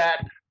argument to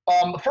that.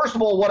 First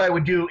of all, what I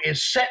would do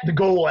is set the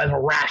goal as a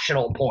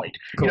rational point.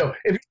 Cool.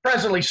 If you're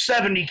presently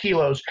 70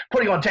 kilos,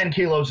 putting on 10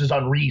 kilos is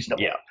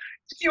unreasonable. Yeah.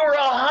 If you're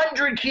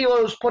 100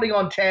 kilos, putting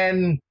on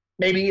 10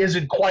 maybe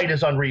isn't quite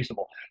as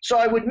unreasonable. So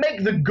I would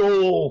make the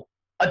goal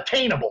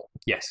attainable.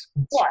 Yes.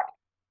 But,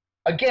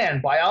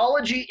 again,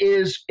 biology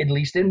is, at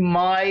least in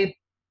my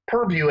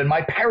purview, in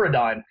my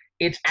paradigm,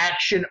 it's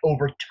action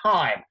over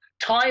time.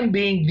 Time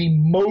being the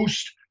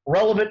most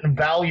relevant and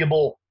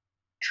valuable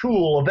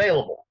tool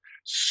available.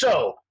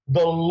 So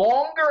the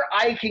longer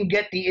I can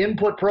get the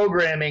input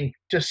programming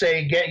to,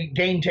 say,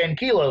 gain 10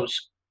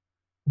 kilos,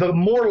 the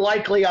more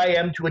likely I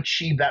am to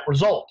achieve that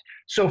result.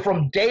 So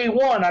from day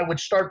one, I would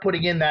start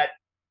putting in that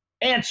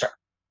answer.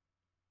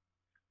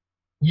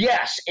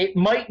 Yes, it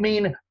might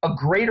mean a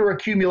greater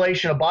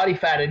accumulation of body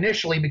fat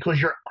initially because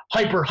you're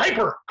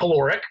hyper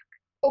caloric.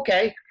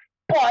 Okay.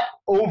 But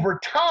over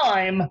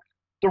time,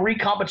 the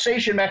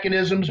recompensation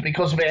mechanisms,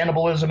 because of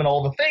anabolism and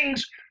all the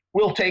things,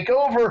 will take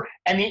over,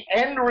 and the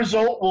end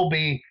result will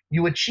be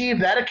you achieve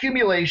that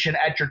accumulation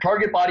at your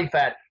target body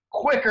fat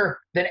quicker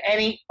than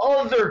any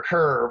other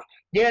curve.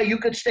 Yeah, you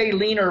could stay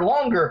leaner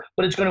longer,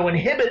 but it's going to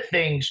inhibit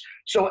things.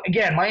 So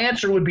again, my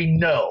answer would be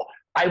no.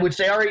 I would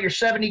say, all right, you're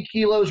 70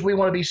 kilos. We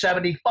want to be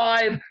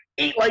 75.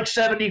 Eat like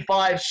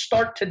 75.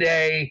 Start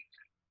today.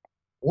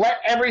 Let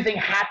everything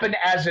happen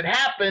as it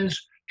happens.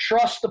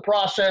 Trust the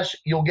process.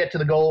 You'll get to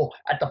the goal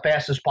at the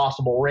fastest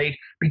possible rate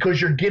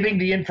because you're giving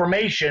the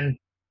information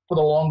for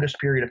the longest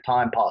period of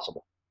time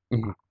possible.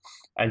 Mm-hmm.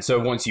 And so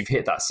once you've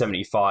hit that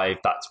 75,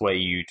 that's where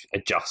you'd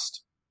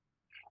adjust.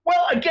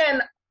 Well,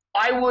 again,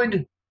 I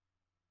would.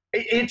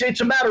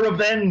 It's a matter of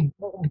then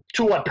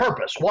to what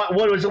purpose?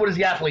 What is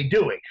the athlete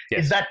doing?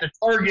 Yes. Is that the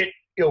target,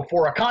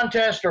 for a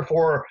contest or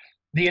for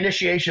the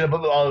initiation of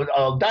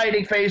a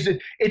dieting phase?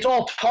 It's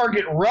all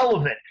target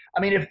relevant. I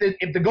mean,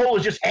 if the goal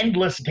is just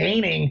endless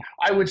gaining,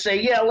 I would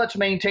say, yeah, let's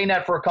maintain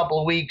that for a couple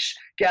of weeks,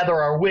 gather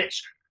our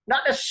wits.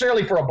 Not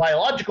necessarily for a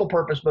biological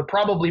purpose, but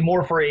probably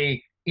more for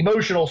a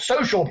emotional,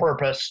 social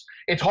purpose.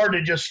 It's hard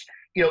to just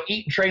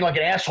eat and train like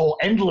an asshole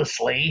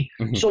endlessly.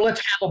 Mm-hmm. So let's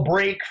have a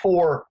break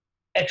for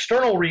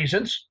external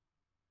reasons,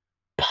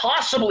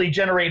 possibly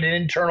generate an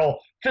internal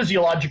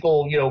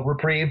physiological,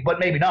 reprieve, but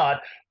maybe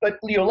not. But,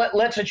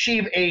 let's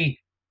achieve a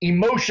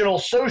emotional,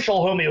 social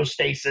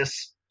homeostasis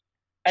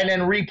and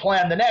then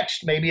replan the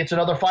next. Maybe it's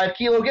another 5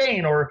 kilo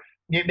gain, or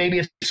maybe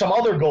it's some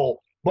other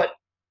goal. But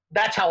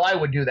that's how I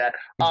would do that.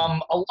 A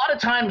lot of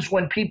times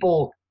when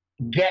people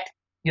get,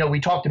 we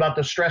talked about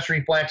the stress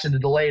reflex and the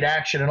delayed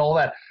action and all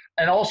that.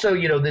 And also,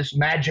 this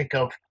magic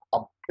of a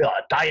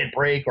diet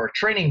break or a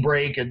training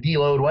break, a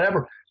deload,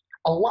 whatever.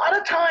 A lot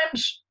of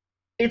times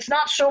it's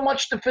not so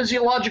much the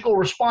physiological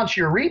response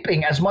you're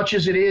reaping as much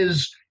as it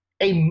is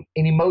an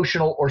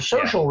emotional or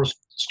social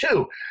response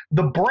too.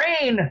 The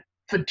brain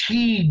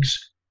fatigues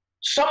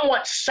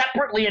somewhat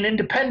separately and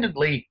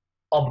independently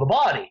of the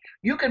body.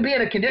 You can be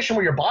in a condition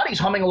where your body's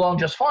humming along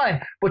just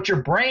fine, but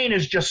your brain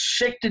is just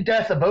sick to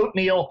death of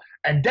oatmeal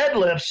and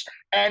deadlifts,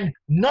 and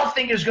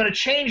nothing is going to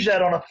change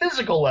that on a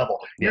physical level.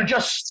 Yeah. You're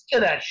just sick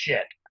of that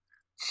shit.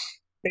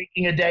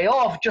 Taking a day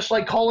off, just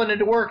like calling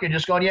into work and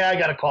just going, I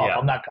got a cough.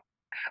 Yeah.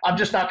 I'm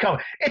just not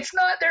coming.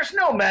 There's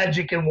no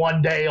magic in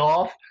one day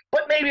off,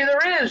 but maybe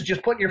there is.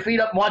 Just putting your feet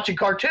up and watching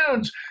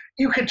cartoons.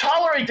 You can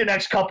tolerate the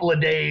next couple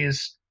of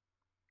days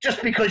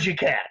just because you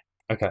can.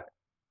 Okay.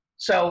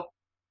 So.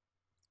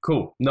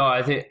 Cool. No,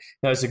 I think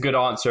that's a good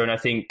answer. And I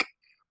think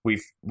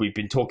we've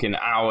been talking an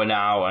hour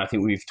now, and I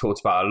think we've talked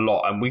about a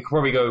lot, and we could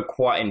probably go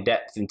quite in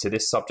depth into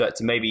this subject.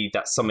 And maybe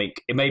that's something,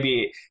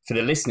 maybe for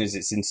the listeners,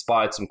 it's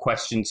inspired some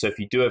questions. So if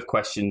you do have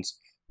questions,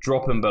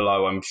 drop them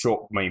below. I'm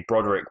sure,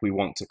 Broderick, we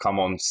want to come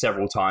on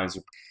several times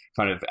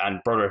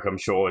and Broderick, I'm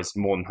sure, is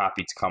more than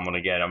happy to come on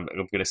again. I'm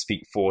going to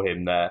speak for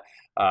him there.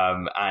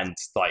 And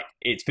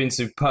it's been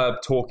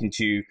superb talking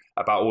to you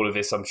about all of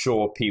this. I'm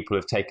sure people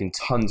have taken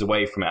tons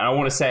away from it. And I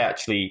want to say,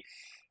 actually,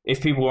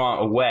 if people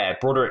aren't aware,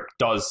 Broderick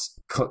does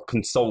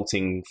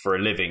consulting for a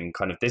living.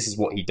 This is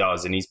what he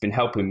does. And he's been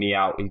helping me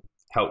out. He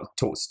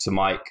talks to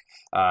Mike.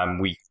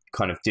 We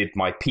did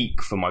my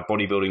peak for my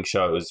bodybuilding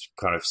show. It was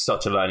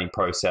such a learning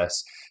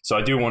process. So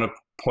I do want to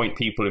point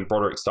people in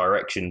Broderick's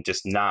direction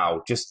just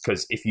now, just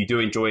because if you do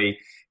enjoy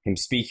him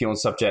speaking on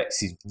subjects,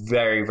 he's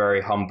very,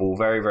 very humble,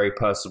 very, very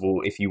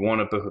personable. If you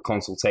want to book a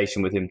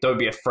consultation with him, don't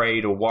be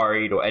afraid or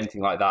worried or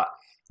anything like that.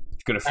 I'm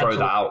going to throw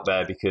that out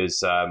there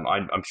because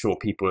I'm sure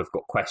people have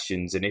got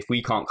questions. And if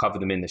we can't cover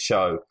them in the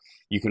show,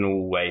 you can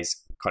always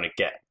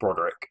get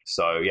Broderick.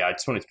 So yeah, I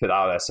just wanted to put that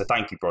out there. So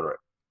thank you, Broderick.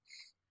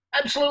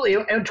 Absolutely.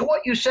 And to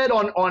what you said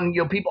on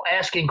people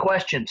asking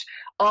questions,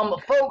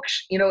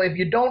 folks, if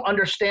you don't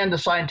understand the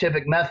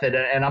scientific method,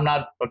 and I'm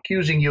not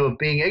accusing you of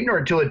being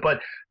ignorant to it,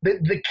 but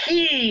the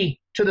key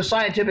to the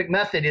scientific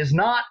method is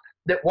not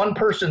that one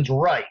person's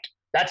right.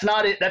 That's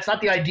not it. That's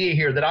not the idea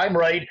here, that I'm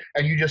right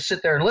and you just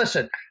sit there and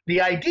listen. The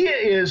idea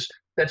is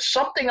that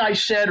something I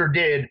said or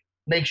did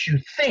makes you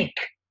think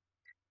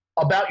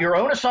about your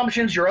own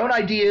assumptions, your own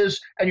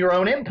ideas, and your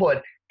own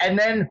input. And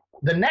then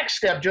the next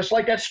step, just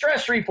like that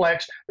stress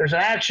reflex, there's an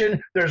action,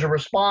 there's a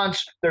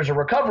response, there's a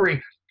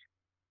recovery.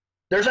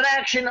 There's an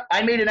action.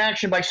 I made an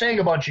action by saying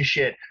a bunch of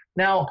shit.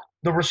 Now,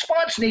 the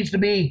response needs to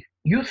be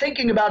you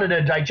thinking about it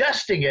and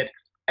digesting it.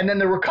 And then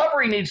the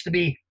recovery needs to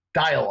be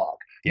dialogue.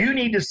 You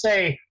need to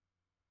say,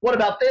 what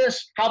about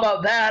this? How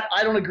about that?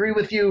 I don't agree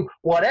with you,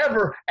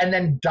 whatever. And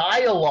then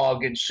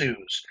dialogue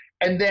ensues.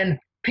 And then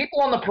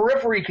people on the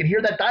periphery can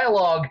hear that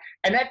dialogue,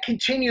 and that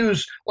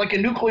continues like a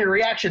nuclear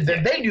reaction.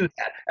 Then they do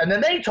that, and then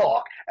they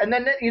talk. And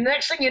then the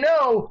next thing you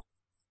know,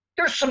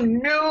 there's some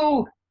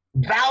new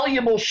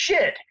valuable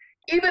shit.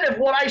 Even if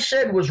what I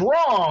said was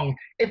wrong,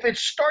 if it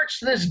starts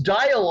this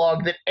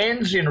dialogue that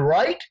ends in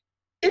right,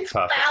 it's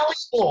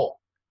valuable.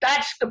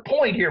 That's the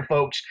point here,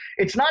 folks.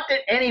 It's not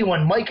that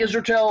anyone, Mike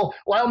Isertel,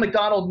 Lyle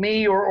McDonald,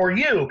 me, or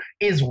you,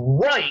 is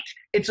right.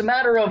 It's a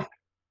matter of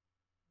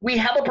we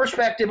have a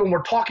perspective and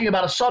we're talking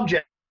about a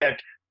subject.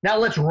 Now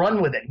let's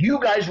run with it. You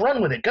guys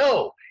run with it.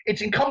 Go.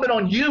 It's incumbent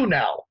on you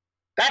now.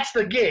 That's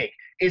the gig.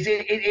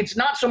 It's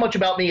not so much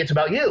about me. It's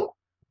about you.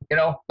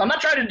 I'm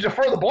not trying to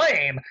defer the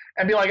blame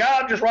and be like,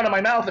 I'm just running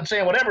my mouth and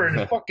saying whatever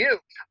and fuck you.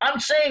 I'm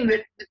saying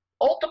that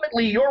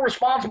ultimately you're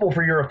responsible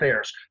for your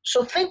affairs.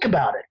 So think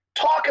about it.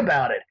 Talk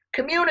about it.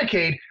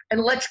 Communicate.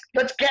 And let's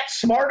get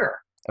smarter.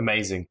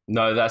 Amazing.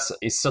 No,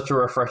 it's such a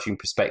refreshing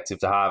perspective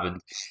to have.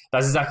 And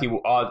that's exactly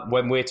what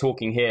when we're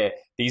talking here,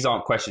 these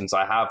aren't questions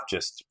I have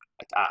just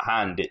at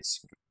hand.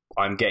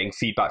 I'm getting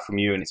feedback from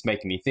you and it's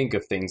making me think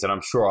of things, and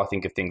I'm sure I'll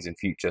think of things in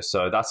future.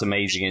 So that's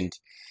amazing. And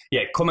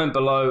yeah, comment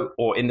below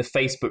or in the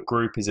Facebook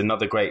group is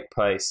another great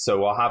place.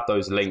 So I'll have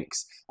those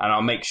links and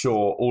I'll make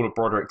sure all of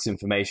Broderick's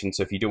information.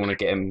 So if you do want to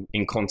get him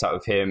in contact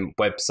with him,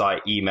 website,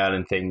 email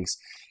and things,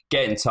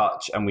 get in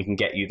touch and we can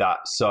get you that.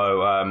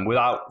 So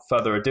without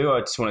further ado,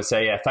 I just want to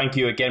say, thank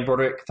you again,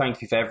 Broderick.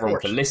 Thank you for everyone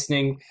for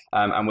listening.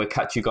 And we'll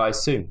catch you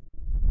guys soon.